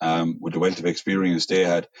lads, with the wealth of experience they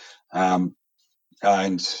had, and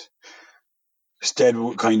instead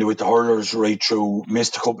kind of with the hurlers right through,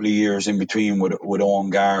 missed a couple of years in between with Owen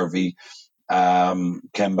Garvey,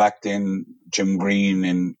 came back then Jim Green,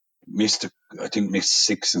 and missed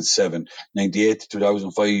 6 and 7, 98 to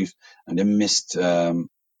 2005, and then missed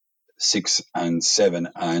 6 and 7,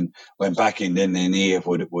 and went back in then in 8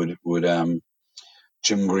 with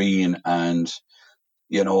Jim Green, and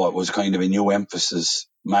you know, it was kind of a new emphasis,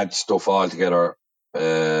 mad stuff altogether.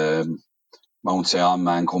 Mount St.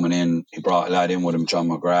 man coming in, he brought a lad in with him, John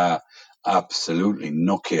McGrath, absolutely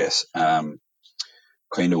nutcase,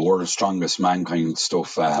 kind of world's strongest man kind of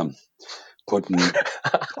stuff, putting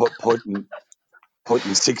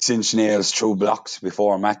 6-inch nails through blocks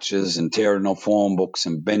before matches and tearing up phone books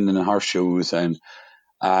and bending horseshoes, and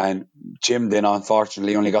Jim then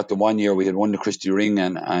unfortunately only got the 1 year. We had won the Christy Ring,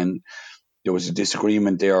 and there was a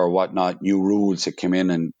disagreement there or whatnot, new rules that came in,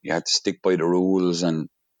 and you had to stick by the rules, and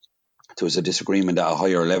there was a disagreement at a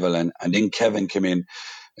higher level, and then Kevin came in,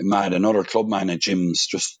 mad, another club man at Jim's,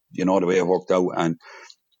 just, you know, the way it worked out. And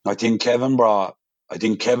I think Kevin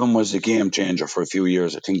was a game changer for a few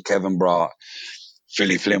years. I think Kevin brought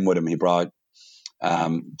Philly Flynn with him. He brought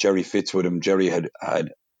Jerry Fitz with him. Jerry had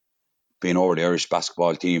been over the Irish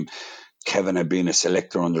basketball team. Kevin had been a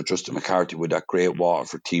selector under Justin McCarthy with that great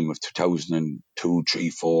Waterford team of 2002, 3,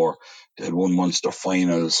 4. They had won Munster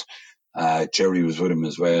finals. Jerry was with him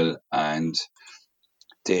as well, and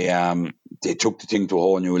they took the thing to a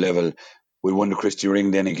whole new level. We won the Christy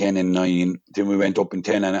Ring then again in 9. Then we went up in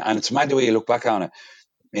 10, and it's mad the way you look back on it.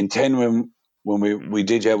 In 10, when we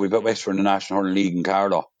did, we beat Wexford in the National Hurling League in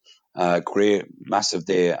Carlow. Great, massive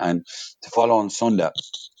day. And the following Sunday,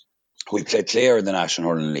 we played Clare in the National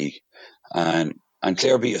Hurling League, and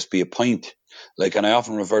Clare beat us by a point. Like, and I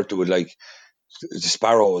often refer to it like the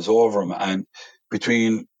Sparrow was over him. And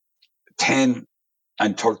between 10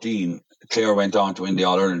 and 13, Clare went on to win the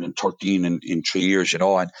All-Ireland in 13 in 3 years, you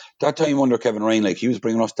know. And that time under Kevin Ryan, like, he was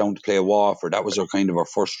bringing us down to play Waterford. That was our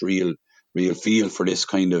first real feel for this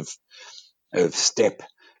kind of step,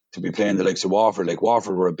 to be playing the likes of Waterford. Like,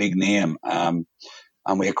 Waterford were a big name, and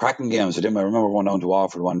we had cracking games with them. I remember going down to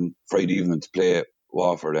Waterford one Friday evening to play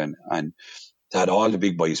Waterford, and they had all the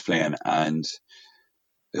big boys playing, and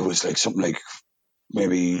it was like something like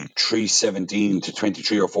maybe 3-17 to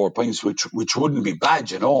 23 or 4 points, which wouldn't be bad,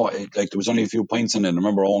 you know. Like, there was only a few points in it. I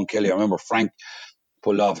remember Owen Kelly. I remember Frank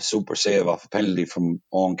pulled off a super save off a penalty from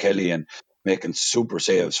Owen Kelly, and making super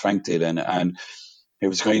saves, Frank did, and it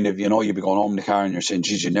was kind of, you know, you'd be going home in the car and you're saying,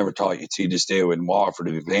 geez, you never thought you'd see this day when Waterford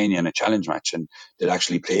would be playing you in a challenge match and they'd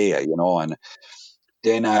actually play you, you know. And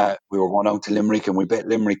Then we were going out to Limerick, and we bet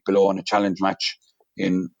Limerick below in a challenge match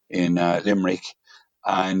in Limerick.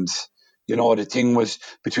 And the thing was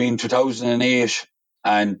between 2008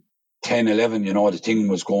 and 10-11. The thing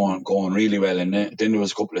was going really well, and then there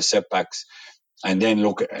was a couple of setbacks. And then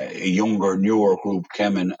look, a younger, newer group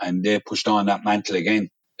came in, and they pushed on that mantle again.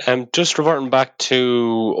 Just reverting back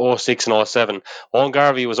to 06 and 07, Owen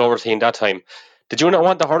Garvey was overseeing that time. Did you not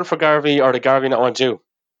want to hurl for Garvey, or did Garvey not want you?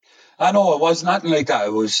 I know it was nothing like that.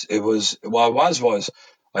 It was what it was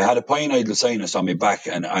I had a pine idle sinus on my back,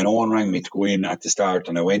 and Owen rang me to go in at the start,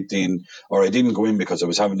 and I went in, or I didn't go in because I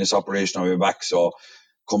was having this operation on my back. So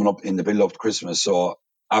coming up in the build up to Christmas, so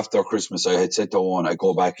after Christmas, I had said to Owen, I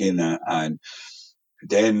go back in, and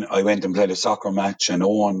then I went and played a soccer match, and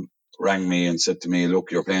Owen rang me and said to me,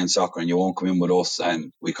 "Look, you're playing soccer and you won't come in with us."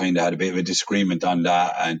 And we kind of had a bit of a disagreement on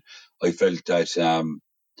that, and I felt that I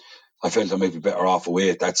might be better off away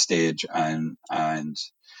at that stage, and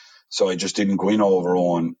so I just didn't go in over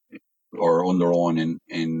Owen or under Owen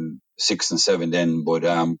in 6 and 7 then. But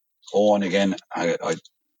Owen again, I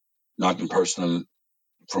nothing personal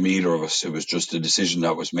from either of us. It was just a decision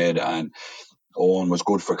that was made, and Owen was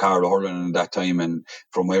good for Carlow hurling at that time, and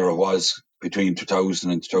from where it was between 2000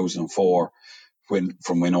 and 2004,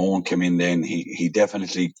 from when Owen came in, then he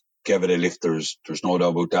definitely gave it a lift. There's no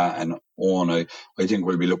doubt about that. And Owen, I think,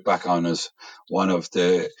 will be looked back on as one of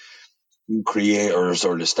the creators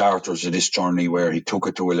or the starters of this journey, where he took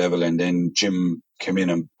it to a level, and then Jim came in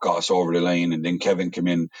and got us over the line, and then Kevin came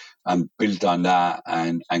in and built on that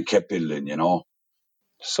and kept building.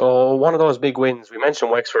 So one of those big wins, we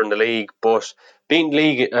mentioned Wexford in the league, but beating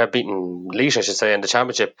Laois, I should say, in the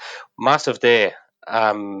championship, massive day.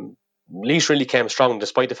 Laois really came strong,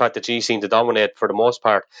 despite the fact that G seemed to dominate for the most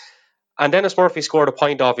part. And Dennis Murphy scored a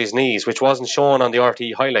point off his knees, which wasn't shown on the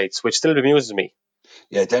RT highlights, which still amuses me.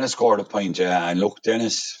 Yeah, Dennis scored a point, yeah. And look,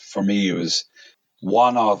 Dennis, for me, was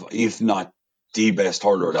one of, if not the best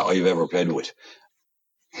hurler that I've ever played with.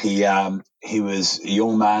 He was a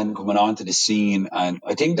young man coming onto the scene, and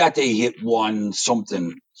I think that day he hit one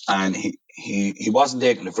something, and he wasn't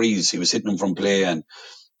taking the freeze. He was hitting them from play, and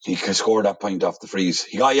he could score that point off the freeze.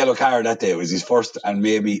 He got a yellow card that day. It was his first and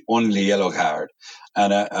maybe only yellow card.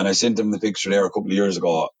 And I sent him the picture there a couple of years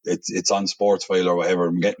ago. It's on Sports File or whatever.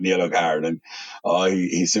 I'm getting the yellow card, and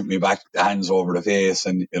he sent me back the hands over the face,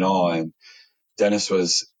 and and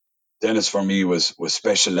Dennis for me was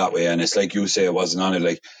special that way. And it's like you say, it wasn't on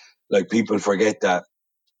it. Like people forget that.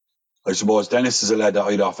 I suppose Dennis is a lad that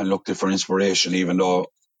I'd often looked at for inspiration, even though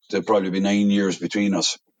there'd probably be 9 years between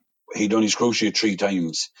us. He done his cruciate 3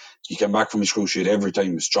 times. He came back from his cruciate every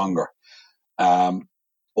time stronger.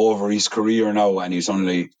 Over his career now, and he's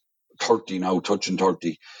only 30 now, touching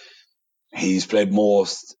 30. He's played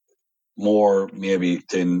more maybe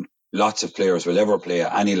than lots of players will ever play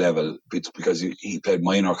at any level, because he played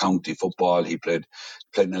minor county football. He played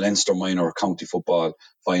in the Leinster minor county football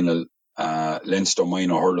final, Leinster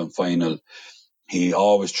minor hurling final. He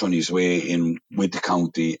always threw his way in with the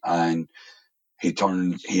county, and he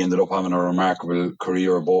ended up having a remarkable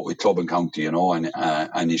career both with club and county,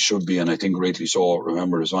 and he should be, and I think rightly so,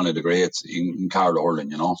 remembered as one of the greats in Carlow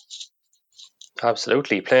hurling,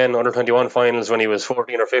 Absolutely. Playing under 21 finals when he was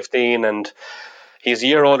 14 or 15, and he's a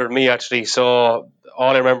year older than me, actually, so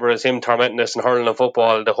all I remember is him tormenting us and hurling and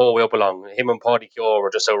football the whole way up along. Him and Paddy Keogh were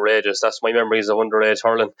just outrageous. That's my memories of underage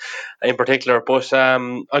hurling in particular. But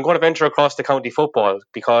I'm going to venture across the county football,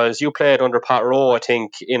 because you played under Pat Rowe, I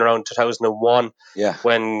think, in around 2001, Yeah.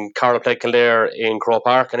 when Carlow played Kildare in Croke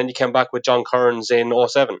Park, and then you came back with John Kearns in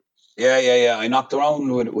 07. Yeah. I knocked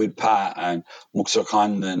around with Pat and Muxer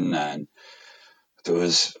Condon, and there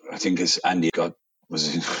was, I think, Andy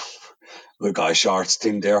was we got a short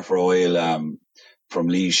stint there for a while from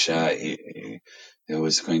Laois. It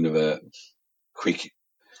was kind of a quick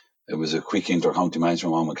inter-county match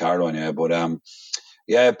from Mount Carlow, anyway. But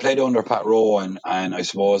I played under Pat Rowe, and I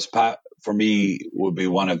suppose Pat, for me, would be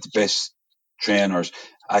one of the best trainers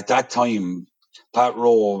at that time. Pat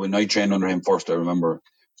Rowe, when I trained under him first, I remember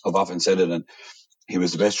I've often said it, and he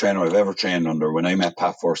was the best trainer I've ever trained under. When I met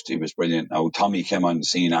Pat first, he was brilliant. Now Tommy came on the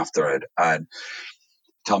scene after it, and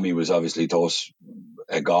Tommy was obviously to us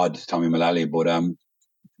a god, Tommy Mullally, but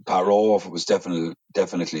Pat Rowe was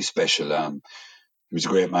definitely special. He was a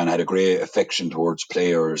great man, had a great affection towards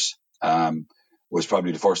players. Was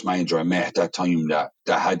probably the first manager I met at that time that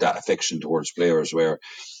had that affection towards players,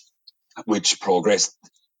 which progressed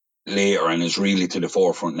later and is really to the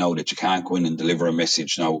forefront now, that you can't go in and deliver a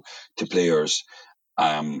message now to players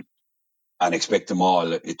and expect them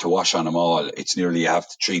all to wash on them all. It's nearly you have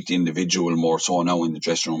to treat the individual more so now in the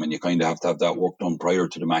dressing room, and you kind of have to have that work done prior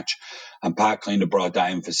to the match. And Pat kind of brought that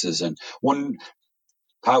emphasis. And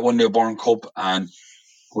Pat won the Burn Cup, and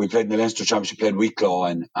we played in the Leinster Championship, played Wicklow,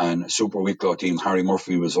 and Super Wicklow team. Harry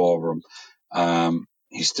Murphy was over him.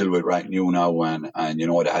 He's still with Rathnew now, and you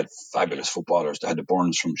know, they had fabulous footballers. They had the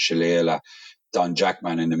Burns from Shillelagh, Don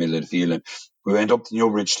Jackman in the middle of the field. And we went up to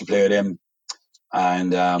Newbridge to play them,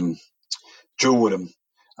 and drew with him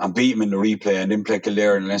and beat him in the replay, and then play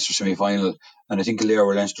Kildare in the Leinster semi-final. And I think Kildare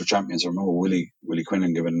were Leinster champions. I remember Willie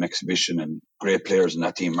Quinlan giving an exhibition, and great players in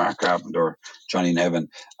that team: Mark Carpenter, Johnny Nevin,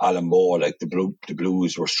 Alan Bowe. Like the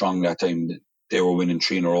Blues were strong that time. They were winning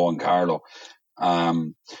 3 in a row in Carlow.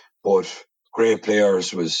 But great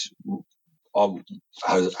players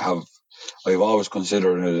I've always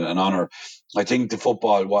considered it an honour. I think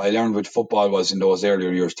what I learned with football was in those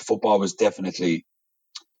earlier years, the football was definitely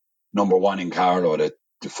number one in Carlow. That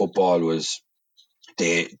the football was,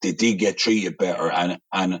 they did get treated better, and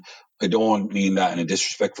I don't mean that in a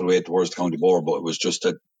disrespectful way towards the county board, but it was just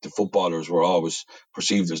that the footballers were always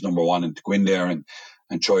perceived as number one, and to go in there and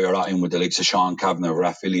throw your lot in with the likes of Sean Kavanagh,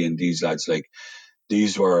 Rathvilly, and these lads, like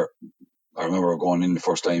these were. I remember going in the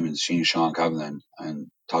first time and seeing Sean Kavanagh and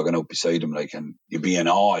talking out beside him, like, and you'd be in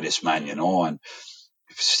awe of this man, you know, and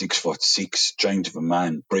 6'6", giant of a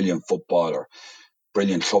man, brilliant footballer,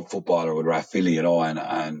 brilliant club footballer with Rathvilly, you know,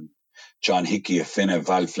 and John Hickey of Finna,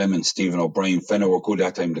 Val Fleming, Stephen O'Brien. Finna were good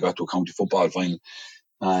that time. They got to a county football final.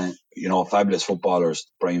 You know, fabulous footballers.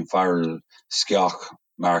 Brian Farrell, Skioch,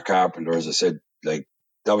 Mark Carpenter, as I said, like,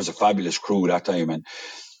 that was a fabulous crew that time. And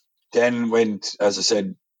then went, as I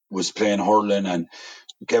said, was playing hurling and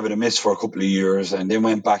gave it a miss for a couple of years, and then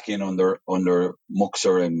went back in under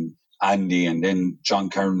Muxer and Andy, and then John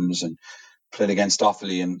Kearns, and played against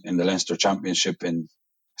Offaly in the Leinster Championship in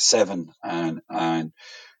 7, and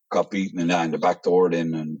got beaten in that in the back door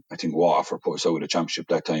then, and I think Waterford put us out of the championship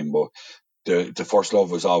that time. But the first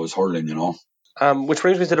love was always hurling, you know. Which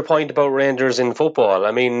brings me to the point about Rangers in football.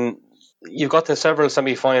 I mean, you've got to several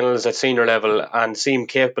semi-finals at senior level and seem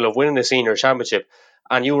capable of winning the senior championship.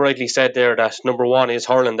 And you rightly said there that number one is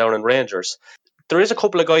hurling down in Rangers. There is a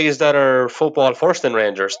couple of guys that are football first in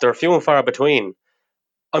Rangers. They're few and far between.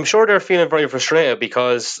 I'm sure they're feeling very frustrated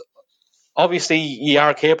because obviously you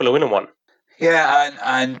are capable of winning one. Yeah,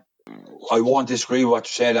 and I won't disagree with what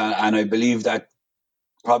you said, and I believe that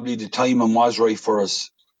probably the timing was right for us.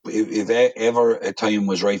 If ever a time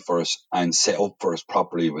was right for us and set up for us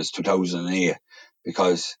properly, was 2008,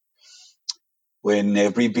 because when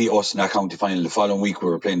Breed beat us in that county final, the following week we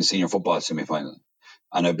were playing the senior football semi-final,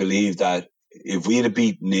 and I believe that if we had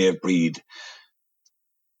beaten Breed,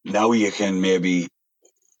 now you can maybe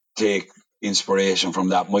take inspiration from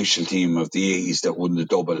that Michael team of the 80s that won the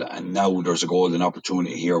double, and now there's a golden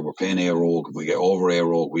opportunity here. We're playing Rogue. If we get over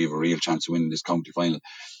Rogue, we have a real chance of winning this county final.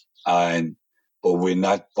 But when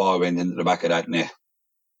that ball went into the back of that net,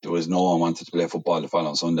 there was no one wanted to play football the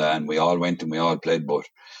following Sunday, and we all went and we all played, but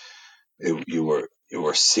you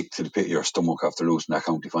were sick to the pit of your stomach after losing that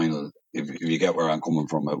county final. If you get where I'm coming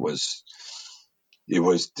from, it was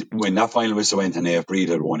when that final whistle went and AF Breed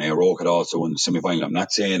had won, Rogue had also won the semi-final. I'm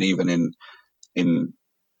not saying even in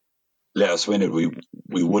let us win it, we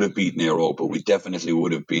would have beaten Rogue, but we definitely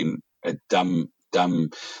would have been a damn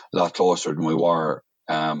lot closer than we were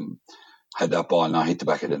had that ball not hit the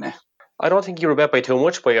back of the net. I don't think you were bet by too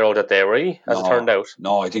much by your out that day, were you? As it turned out.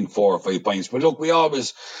 No, I think 4 or 5 points. But look, we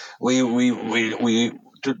always we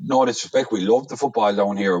no disrespect, we love the football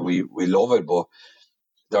down here. We love it, but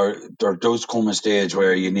there does come a stage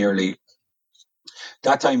where you nearly,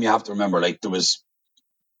 that time you have to remember, like there was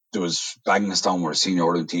Bagnallstown were a senior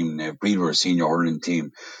hurling team, Breed were a senior hurling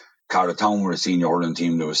team, Cartertown were a senior hurling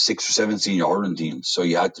team. There was 6 or 7 senior hurling teams, so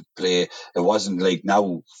you had to play. It wasn't like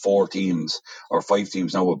now 4 teams or 5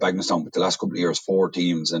 teams now with Bagnallstown, but the last couple of years 4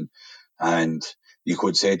 teams, and you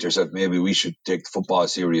could say to yourself, maybe we should take the football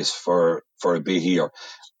serious for a bit here.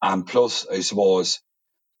 And plus, I suppose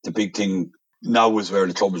the big thing now is where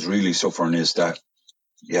the club is really suffering is that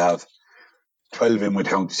you have 12 in with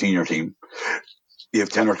the county senior team. You have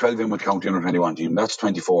 10 or 12 in with the county under 21 team. That's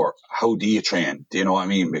 24. How do you train? Do you know what I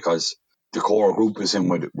mean? Because the core group is in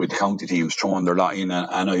with the county teams throwing their lot in.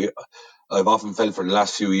 And I've often felt for the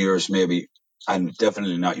last few years, maybe, and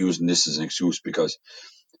definitely not using this as an excuse, because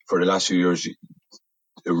for the last few years,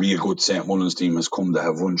 a real good St. Mullins team has come to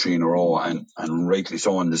have won 3 in a row, and rightly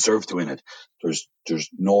so, and deserve to win it. There's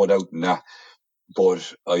no doubt in that.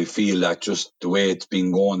 But I feel that just the way it's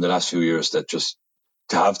been going the last few years, that just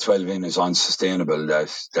to have 12 in is unsustainable,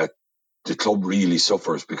 that the club really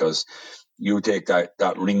suffers, because you take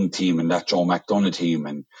that Ring team and that Joe McDonough team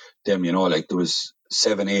and them, there was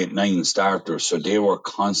 7, 8, 9 starters, so they were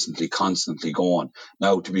constantly going.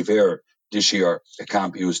 Now, to be fair, this year it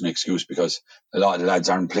can't be used as an excuse because a lot of the lads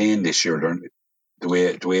aren't playing this year. The way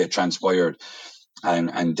it transpired,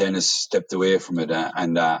 and Dennis stepped away from it,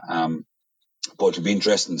 but it'll be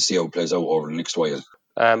interesting to see how it plays out over the next while.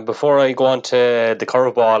 Before I go on to the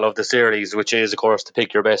curveball of the series, which is, of course, to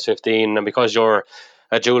pick your best 15, and because you're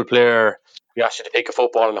a dual player, we asked you to pick a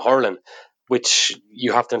football and a hurling, which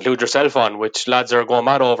you have to include yourself on, which lads are going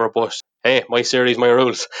mad over, but hey, my series, my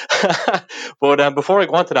rules. But before I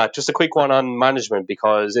go on to that, just a quick one on management,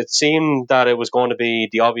 because it seemed that it was going to be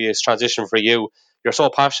the obvious transition for you. You're so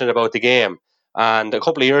passionate about the game. And a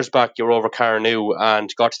couple of years back, you were over Carnew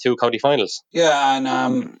and got to 2 county finals. Yeah,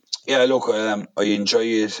 and look, I enjoy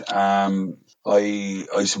it.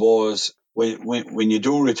 I suppose when you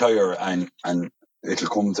do retire, and it'll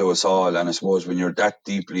come to us all, and I suppose when you're that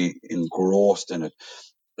deeply engrossed in it,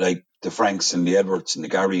 like the Franks and the Edwards and the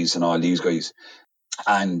Garys and all these guys,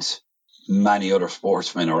 and many other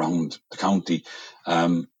sportsmen around the county,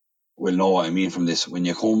 will know what I mean from this. When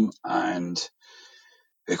you come and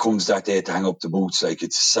it comes that day to hang up the boots, like,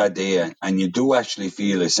 it's a sad day, and you do actually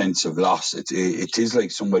feel a sense of loss. It is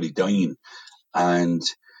like somebody dying, and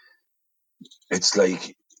it's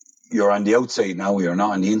like you're on the outside now, you're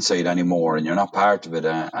not on the inside anymore, and you're not part of it.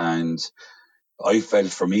 And I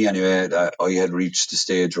felt, for me anyway, that I had reached the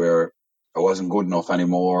stage where I wasn't good enough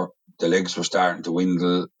anymore. The legs were starting to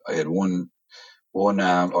dwindle. I had won, or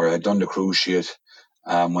I had done the cruciate,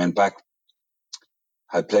 went back,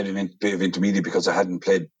 had played a bit of intermediate because I hadn't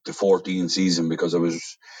played the 14 season because I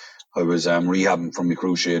was rehabbing from my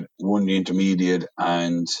cruciate, won the intermediate,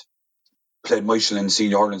 and played Michael in the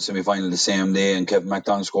senior hurling semi-final the same day, and Kevin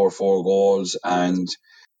McDonald scored 4 goals and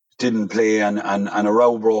didn't play, and a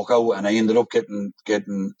row broke out, and I ended up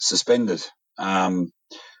getting suspended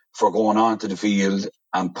for going onto the field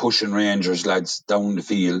and pushing Rangers lads down the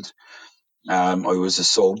field. I was a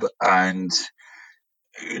sub, and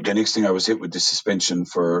the next thing I was hit with the suspension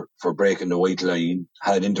for breaking the white line,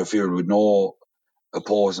 had interfered with no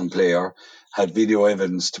opposing player, had video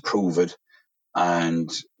evidence to prove it, and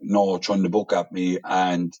no trying to book at me.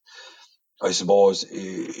 And I suppose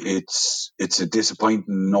it's a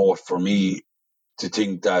disappointing note for me to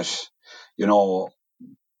think that,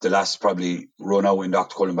 the last probably run out in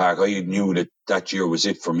Dr. Cullen Park, I knew that year was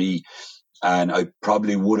it for me, and I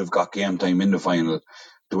probably would have got game time in the final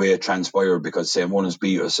the way it transpired, because St. Mullins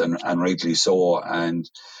beat us, and rightly so. And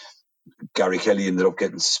Gary Kelly ended up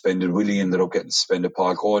getting suspended, Willie ended up getting suspended,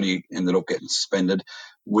 Paul Coley ended up getting suspended,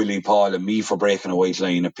 Willie, Paul and me for breaking a white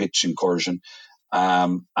line, a pitch incursion,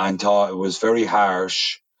 and thought it was very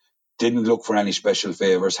harsh, didn't look for any special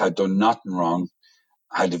favours, had done nothing wrong,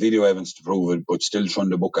 had the video evidence to prove it, but still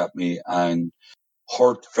trying to book at me, and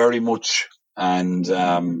hurt very much, and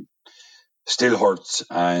still hurts,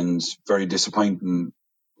 and very disappointing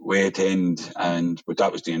way to end. But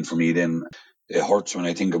that was the end for me then. It hurts when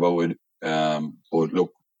I think about it, but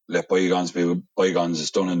look, let bygones be bygones.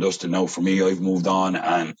 It's done and dusted now for me. I've moved on,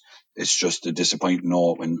 and it's just a disappointing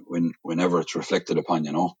note whenever it's reflected upon,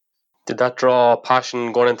 Did that draw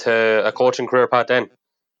passion going into a coaching career, Pat, then?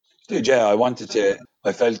 Yeah,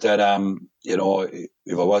 I felt that,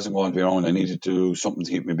 if I wasn't going to be around, I needed to do something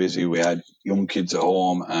to keep me busy. We had young kids at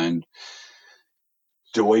home, and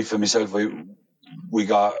the wife and myself,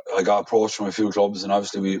 I got approached from a few clubs, and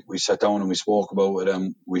obviously we sat down and we spoke about it,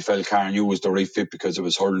 and we felt Carnew was the right fit because it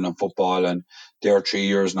was hurling and football, and they're 3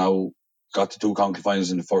 years now, got to 2 county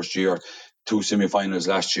finals in the first year, 2 semi-finals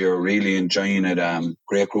last year, really enjoying it.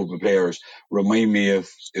 Great group of players, remind me of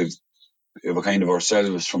a kind of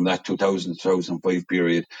ourselves from that 2000-2005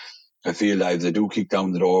 period. I feel that if they do kick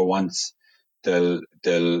down the door once, they'll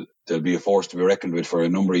be a force to be reckoned with for a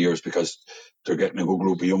number of years, because they're getting a good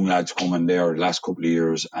group of young lads coming there the last couple of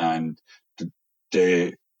years, and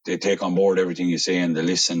they take on board everything you say, and they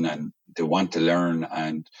listen, and they want to learn,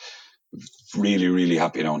 and really, really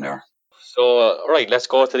happy down there. So, right, let's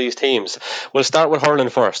go to these teams. We'll start with hurling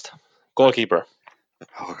first. Goalkeeper.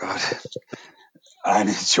 Oh, God. And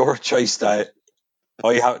it's your choice that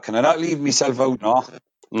can I not leave myself out, no?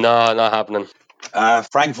 No, not happening.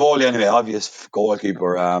 Frank Foley, anyway, obvious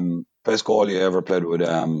goalkeeper. Best goalie I ever played with.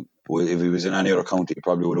 If he was in any other county, he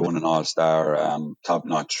probably would have won an all-star,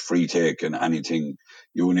 top-notch, free take, and anything,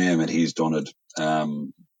 you name it, he's done it.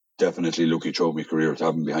 Definitely lucky throughout my career to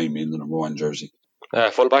have him behind me in the number 1 jersey.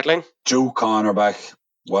 Full back line? Duke cornerback,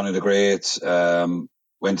 one of the greats.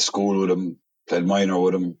 Went to school with him, played minor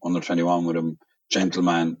with him, under 21 with him,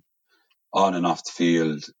 gentleman, on and off the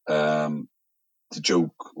field. the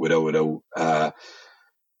Duke without a doubt.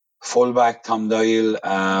 Fullback Tom Doyle.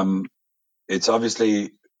 It's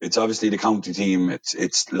obviously the county team.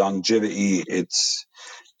 It's longevity. It's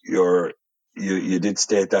you did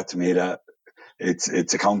state that to me, that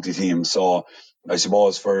it's a county team. So I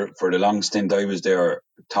suppose for the long stint I was there,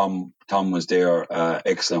 Tom was there,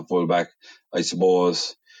 excellent fullback. I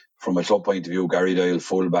suppose from a club point of view, Gary Doyle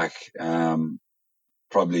fullback,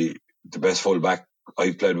 probably the best fullback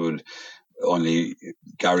I've played with. Only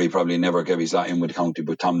Gary probably never gave his lot in with the county,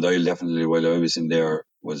 but Tom Doyle definitely, while I was in there,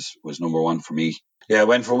 was number one for me. Yeah, I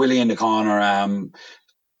went for Willie in the corner.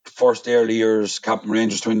 First early years, Captain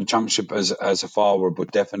Rangers to win the championship as a forward,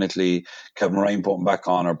 but definitely Kevin Ryan putting back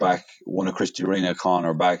corner back, one of Christy Arena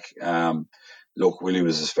corner back. Look, Willie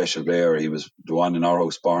was a special player. He was the one in our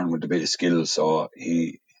house born with a bit of skill, so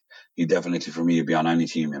he definitely for me would be on any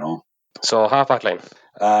team, So half-back line.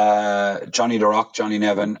 Johnny the Rock, Johnny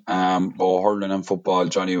Nevin, both hurling and football.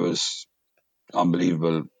 Johnny was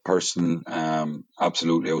unbelievable person,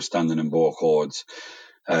 absolutely outstanding in both codes.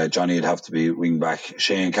 Johnny would have to be wing back.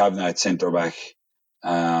 Shane Kavanagh at centre back,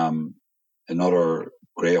 another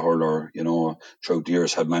great hurler. Throughout the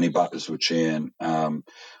years had many battles with Shane.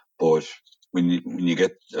 But when you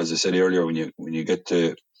get, as I said earlier, when you get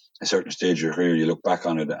to a certain stage of your career, you look back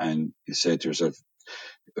on it and you say to yourself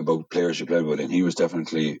about players you played with, and he was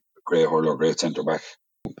definitely a great hurler, great centre back.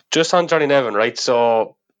 Just on Johnny Nevin, right?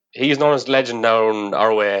 So he's known as legend down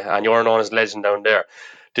our way, and you're known as legend down there.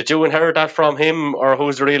 Did you inherit that from him, or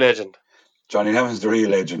who's the real legend? Johnny Nevin's the real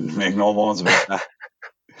legend, make no bones about that.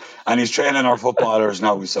 And he's training our footballers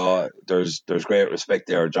now, so there's great respect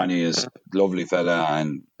there. Johnny is a lovely fella,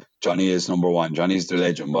 and Johnny is number one. Johnny's the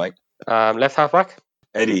legend, boy. Left half back?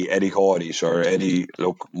 Eddie Cody, sure. Eddie,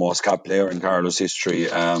 look, most cap player in Carlos history,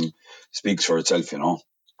 speaks for itself,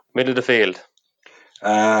 Middle of the field?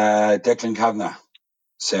 Declan Kavanagh,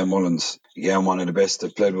 Sam Mullins, again, one of the best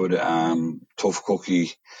I've played with. Tough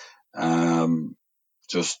cookie,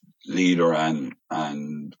 just leader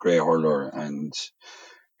and great hurler, and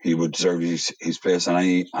he would deserve his place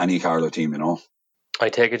on any Carlo team, I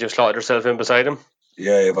take it you slotted yourself in beside him?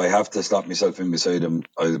 Yeah, if I have to slot myself in beside him,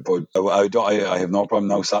 I have no problem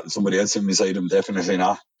now slotting somebody else in beside him, definitely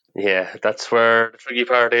not. Yeah, that's where the tricky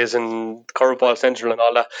part is in Curveball Central and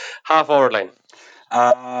all that. Half forward line?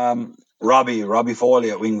 Robbie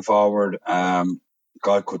Foley at wing forward.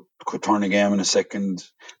 God could turn a game in a second.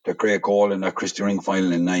 The great goal in that Christy Ring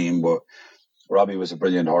final in 9, but Robbie was a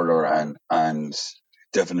brilliant hurler and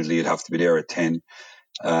definitely he'd have to be there at 10.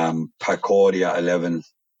 Pat Cody at 11.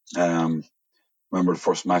 Remember the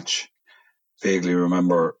first match? Vaguely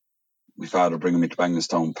remember my father bringing me to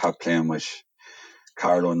Banglastown, Pat playing with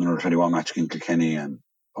Carlo in the under 21 match in Kilkenny, and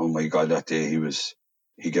oh my God, that day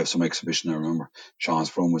he gave some exhibition. I remember Sean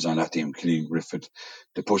Sprum was on that team, Killeen Griffith,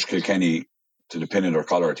 to push Kilkenny to the pin of their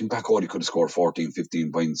collar. I think Pat Cody could have scored 14,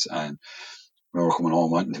 15 points, and I remember coming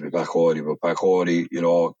home wanting to be Pat Cody, but Pat Cody,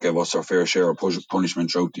 gave us our fair share of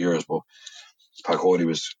punishment throughout the years, but Pat Cody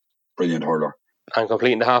was brilliant hurler. And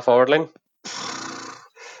completing the half forward line?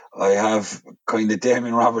 I have kind of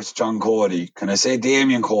Damien Roberts, John Cody. Can I say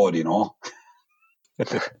Damien Cody,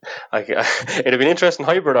 It'd be an interesting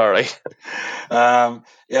hybrid, all right. Yeah,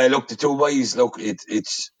 look, the two boys, look,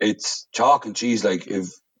 it's chalk and cheese. Like, if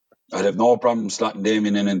I'd have no problem slotting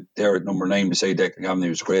Damien in and there at number 9 beside Declan Cavan. He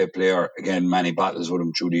was a great player. Again, many battles with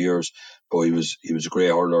him through the years, but he was a great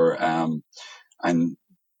hurler. And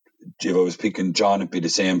if I was picking John, it'd be the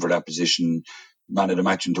same for that position. Man of the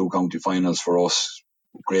match in 2 county finals for us.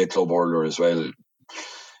 Great club hurler as well.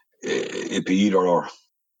 It'd be either or. Who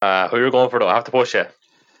are you going for though? I have to push you.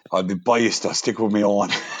 I'll be biased. I'll stick with my own.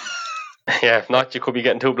 Yeah, if not, you could be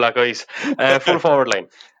getting 2 black eyes. Full forward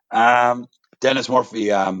line? Dennis Murphy.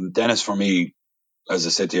 Dennis, for me, as I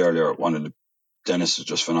said to you earlier, Dennis is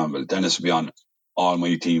just phenomenal. Dennis will be on all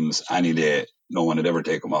my teams any day. No one would ever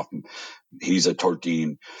take him off him. He's at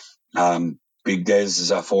 13. Big Des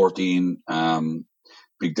is at 14.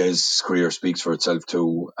 Big Des' career speaks for itself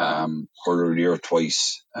too. Hurler of the year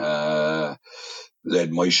twice.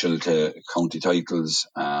 Led Michael to county titles.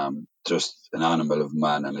 Just an animal of a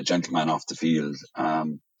man and a gentleman off the field.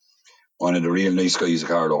 One of the real nice guys,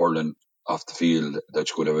 Carlo hurling off the field, that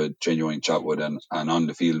you could have a genuine chat with, and on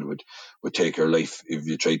the field would take your life if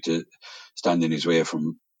you tried to stand in his way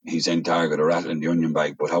from his end target or rattling the onion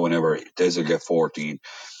bag. But however, Des will get 14.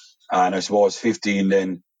 And I suppose 15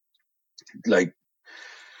 then, like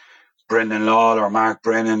Brendan Lawler, Mark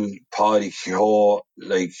Brennan, Paddy Kehoe,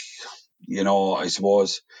 I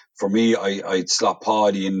suppose for me, I'd slot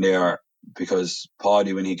Paddy in there, because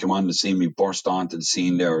Paddy, when he came on the scene, he burst onto the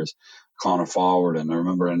scene there as corner forward. And I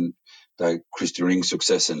remember in that Christy Ring's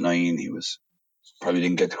success at 9. He was probably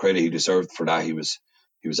didn't get the credit he deserved for that. He was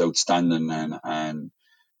outstanding and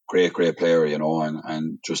great player,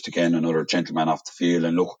 and just again another gentleman off the field.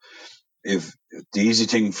 And look, if the easy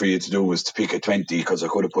thing for you to do was to pick a 20, because I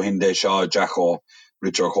could have put in Des Shaw, Jacko,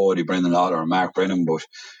 Richard Cody, Brendan Lawler, and Mark Brennan, but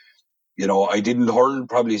I didn't hurl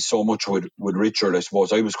probably so much with Richard. I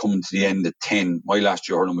suppose I was coming to the end at 10. My last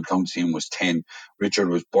year hurling with county team was 10. Richard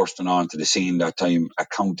was bursting onto the scene that time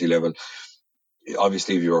at county level.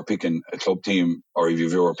 Obviously, if you were picking a club team, or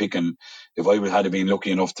if I had been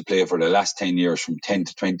lucky enough to play for the last 10 years from 10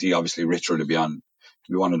 to 20, obviously Richard would be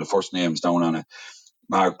one of the first names down on it.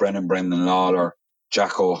 Mark Brennan, Brendan Lawler,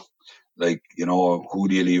 Jacko, who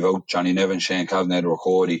do you leave out? Johnny Nevin, Shane Cavan, Edward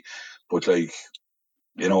Cody. But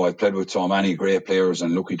I've played with so many great players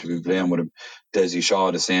and lucky to be playing with him. Desi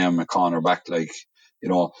Shaw, the same, a cornerback.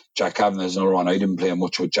 Jack Cavan is another one. I didn't play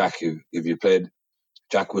much with Jack. If you played,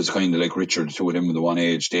 Jack was kind of like Richard, the two of them with the one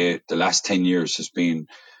age. The last 10 years has been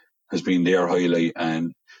their highlight,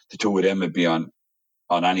 and the two of them would be on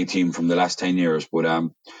any team from the last 10 years. But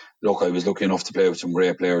look, I was lucky enough to play with some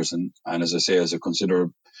great players, and as I say, as I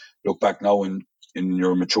look back now in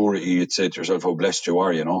your maturity, you'd say to yourself how blessed you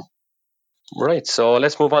are, Right, so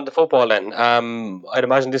let's move on to football then. I'd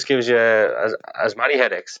imagine this gives you as many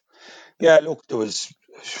headaches. Yeah, look, there was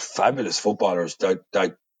fabulous footballers.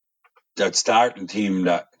 That starting team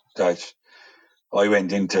that I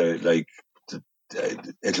went into,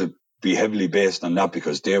 it'll be heavily based on that,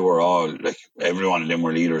 because they were all, every one of them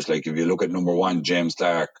were leaders. If you look at number one, James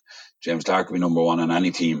Clark would be number one on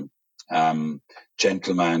any team.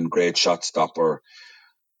 Gentleman, great shot stopper.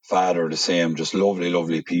 Father, the same, just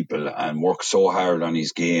lovely people, and worked so hard on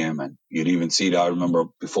his game. And you'd even see that, I remember,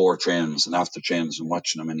 before trains and after trains, and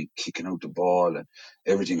watching him, and he kicking out the ball, and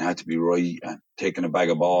everything had to be right, and taking a bag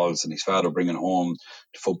of balls, and his father bringing home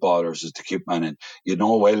the footballers as the kit man. And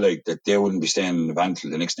that they wouldn't be staying in the van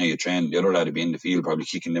till the next night of train. The other lad would be in the field probably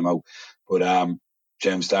kicking them out. But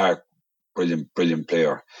James Stark, brilliant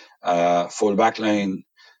player. Full back line,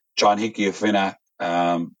 John Hickey of Finna.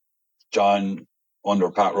 John,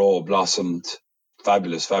 under Pat Rowe, blossomed,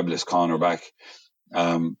 fabulous cornerback.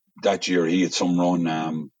 That year he had some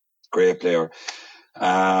run, great player.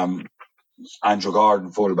 Andrew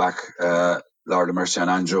Gordon, fullback, Lord of Mercy on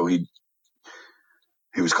Andrew. He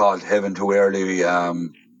was called heaven too early.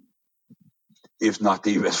 If not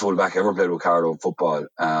the best fullback ever played with Carlow football.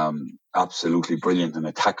 Absolutely brilliant, an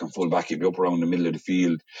attacking fullback. He'd be up around the middle of the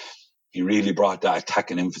field. He really brought that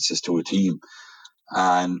attacking emphasis to a team.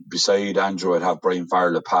 And beside Andrew, I'd have Brian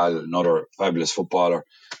Farrell, Pal, another fabulous footballer.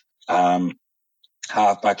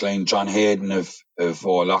 Half back line, John Hayden of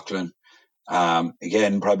O'Loughlin.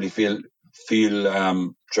 Again, probably feel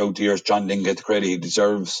throughout the years, John didn't get the credit he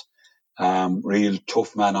deserves. Real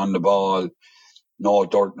tough man on the ball. No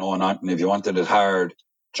dirt, no nothing. If you wanted it hard,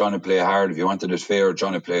 John would play hard. If you wanted it fair,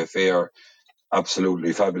 John would play fair.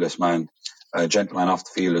 Absolutely fabulous man. Gentleman off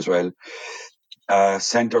the field as well.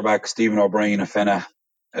 Centre back, Stephen O'Brien of Fenna.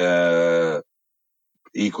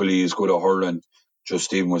 Equally as good at hurling. Just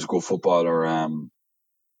Stephen was a good footballer.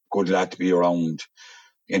 Good lad to be around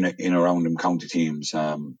in around them county teams.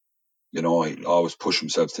 He always push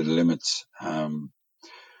himself to the limits.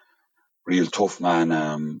 Real tough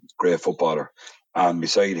man. Great footballer.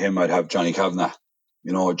 Beside him, I'd have Johnny Kavanagh.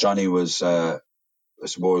 Johnny was, I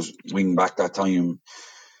suppose, wing back that time.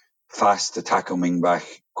 Fast attacking wing back,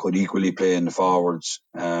 could equally play in the forwards.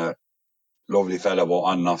 Lovely fella, but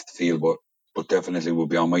on and off the field, but definitely would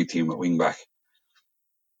be on my team at wing back.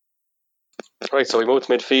 Right, so we moved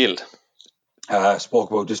to midfield.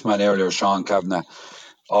 Spoke about this man earlier, Sean Kavanagh.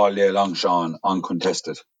 All day long, Sean,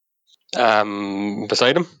 uncontested.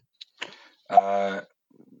 Beside him? I'll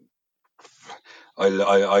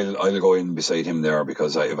go in beside him there,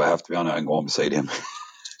 because if I have to be honest, I'm going beside him.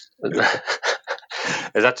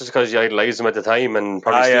 Is that just because you idolise him at the time and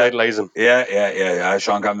probably still idolise him? Yeah.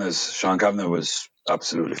 Sean Kavanagh was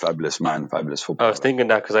absolutely fabulous man, fabulous footballer. I was thinking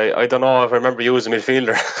that, because I don't know if I remember you as a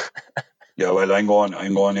midfielder. Yeah, well, I'm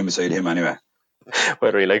going in beside him anyway.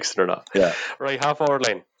 Whether he likes it or not. Yeah. Right, half forward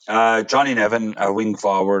line. Johnny Nevin, a wing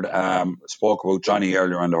forward. Spoke about Johnny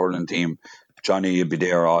earlier on the hurling team. Johnny would be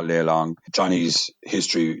there all day long. Johnny's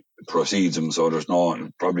history precedes him, so there's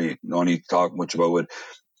probably no need to talk much about it.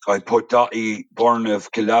 I put Dottie Byrne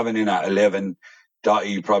of Kildavin in at 11.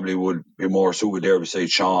 Dottie probably would be more suited there beside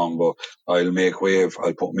Sean, but I'll make way.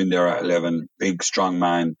 I'll put him in there at 11. Big, strong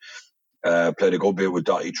man. Played a good bit with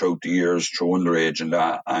Dottie throughout the years, through underage and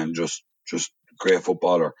that, and just great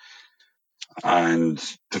footballer. And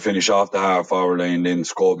to finish off the half hour line, then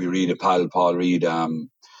Scobie Reid, Paul Reid,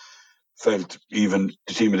 felt even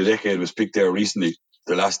the team of the decade was picked there recently,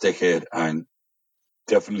 the last decade, and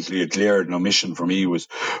definitely a glaring omission for me was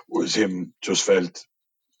him. Just felt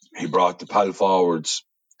he brought the PAL forwards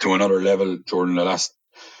to another level during the last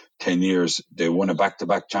 10 years. They won a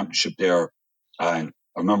back-to-back championship there, and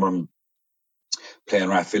I remember him playing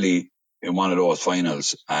Rathvilly in one of those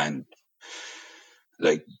finals, and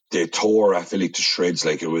like they tore Rathvilly to shreds.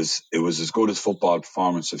 Like it was as good as football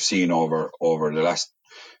performance I've seen over the last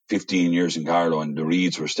 15 years in Carlow, and the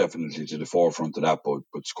Reeds were definitely to the forefront of that, but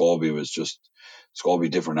Scobie was just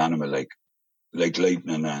different animal, like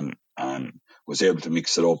lightning, and was able to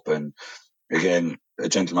mix it up, and again a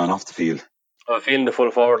gentleman off the field. I'm feeling the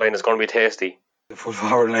full forward line is going to be tasty. The full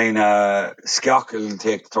forward line, Scock will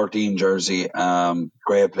take the 13 jersey.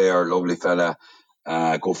 Great player, lovely fella,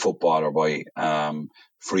 good footballer boy.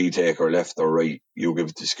 Free taker, left or right, you give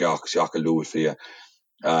it to Scock. Scock will do it for you.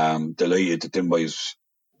 Delighted that them boys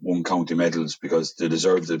won county medals because they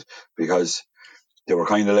deserved it, because they were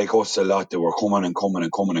kind of like us a lot. They were coming and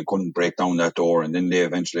couldn't break down that door, and then they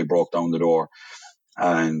eventually broke down the door,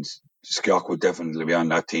 and Scock would definitely be on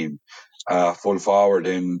that team. Full forward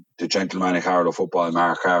in the gentleman of Carlow football,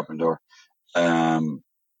 Mark Carpenter,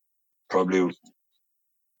 probably,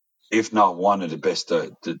 if not one of the best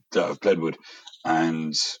that I've played with,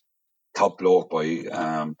 and top bloke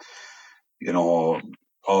by,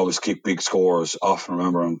 always kick big scores. Often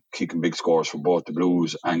remember him kicking big scores for both the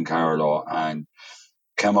Blues and Carlow, and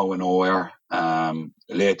came out of nowhere,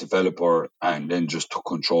 late developer, and then just took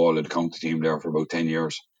control of the county team there for about 10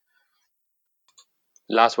 years.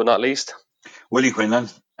 Last but not least, Willie Quinlan.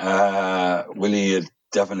 Willie would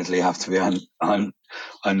definitely have to be on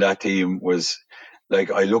that team. Was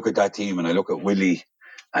like, I look at that team and I look at Willie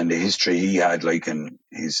and the history he had, like in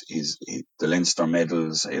the Leinster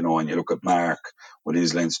medals, and you look at Mark with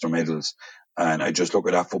his Leinster medals, and I just look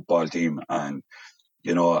at that football team, and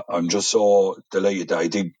I'm just so delighted that I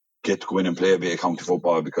did get to go in and play a bit of county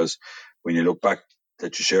football, because when you look back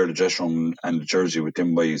that you share the dressing room and the jersey with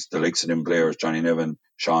them boys, the likes of them players, Johnny Nevin,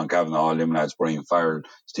 Sean Kavanagh, all them lads, Brian Farrell,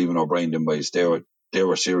 Stephen O'Brien, them boys, they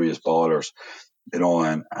were serious ballers,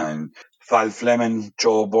 and Val Fleming,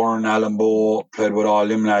 Joe Byrne, Alan Bowe, played with all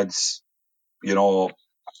them lads,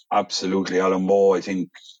 absolutely. Alan Bowe, I think,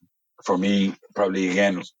 for me, probably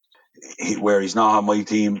again, where he's not on my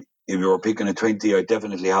team, if you were picking a 20, I'd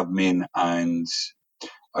definitely have him in. And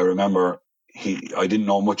I remember I didn't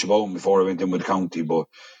know much about him before I went in with the county, but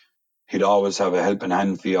he'd always have a helping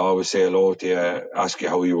hand for you, always say hello to you, ask you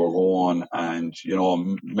how you were going, and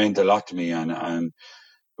meant a lot to me, and a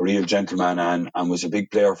real gentleman, and was a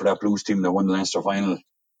big player for that Blues team that won the Leinster final.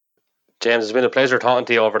 James, it's been a pleasure talking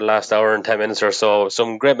to you over the last hour and 10 minutes or so.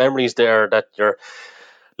 Some great memories there that you're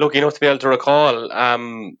lucky enough to be able to recall.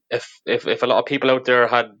 If a lot of people out there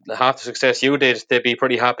had half the success you did, they'd be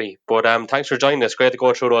pretty happy. But thanks for joining us. Great to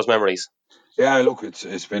go through those memories. Yeah, look,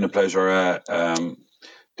 it's been a pleasure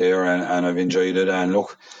there, and I've enjoyed it. And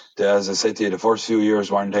look, as I said to you, the first few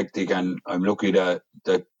years weren't hectic, and I'm lucky that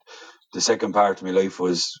the second part of my life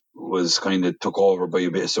was kind of took over by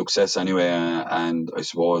a bit of success anyway, and I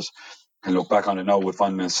suppose I can look back on it now with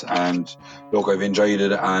fondness. And look, I've enjoyed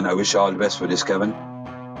it, and I wish you all the best with this, Kevin.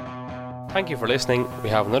 Thank you for listening. We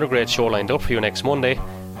have another great show lined up for you next Monday.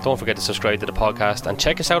 Don't forget to subscribe to the podcast and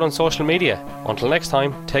check us out on social media. Until next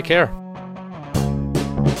time, take care.